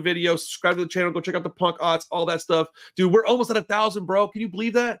 Like the video, subscribe to the channel, go check out the Punk Odds, all that stuff. Dude, we're almost at 1,000, bro. Can you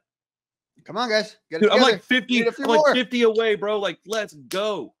believe that? Come on, guys. Dude, I'm like 50. I'm like 50 away, bro. Like, let's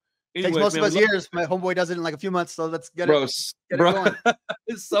go. Anyways, takes most of us years. My homeboy does it in like a few months, so let's get it going.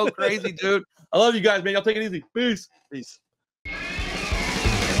 It's so crazy, dude. I love you guys, man. Y'all take it easy. Peace.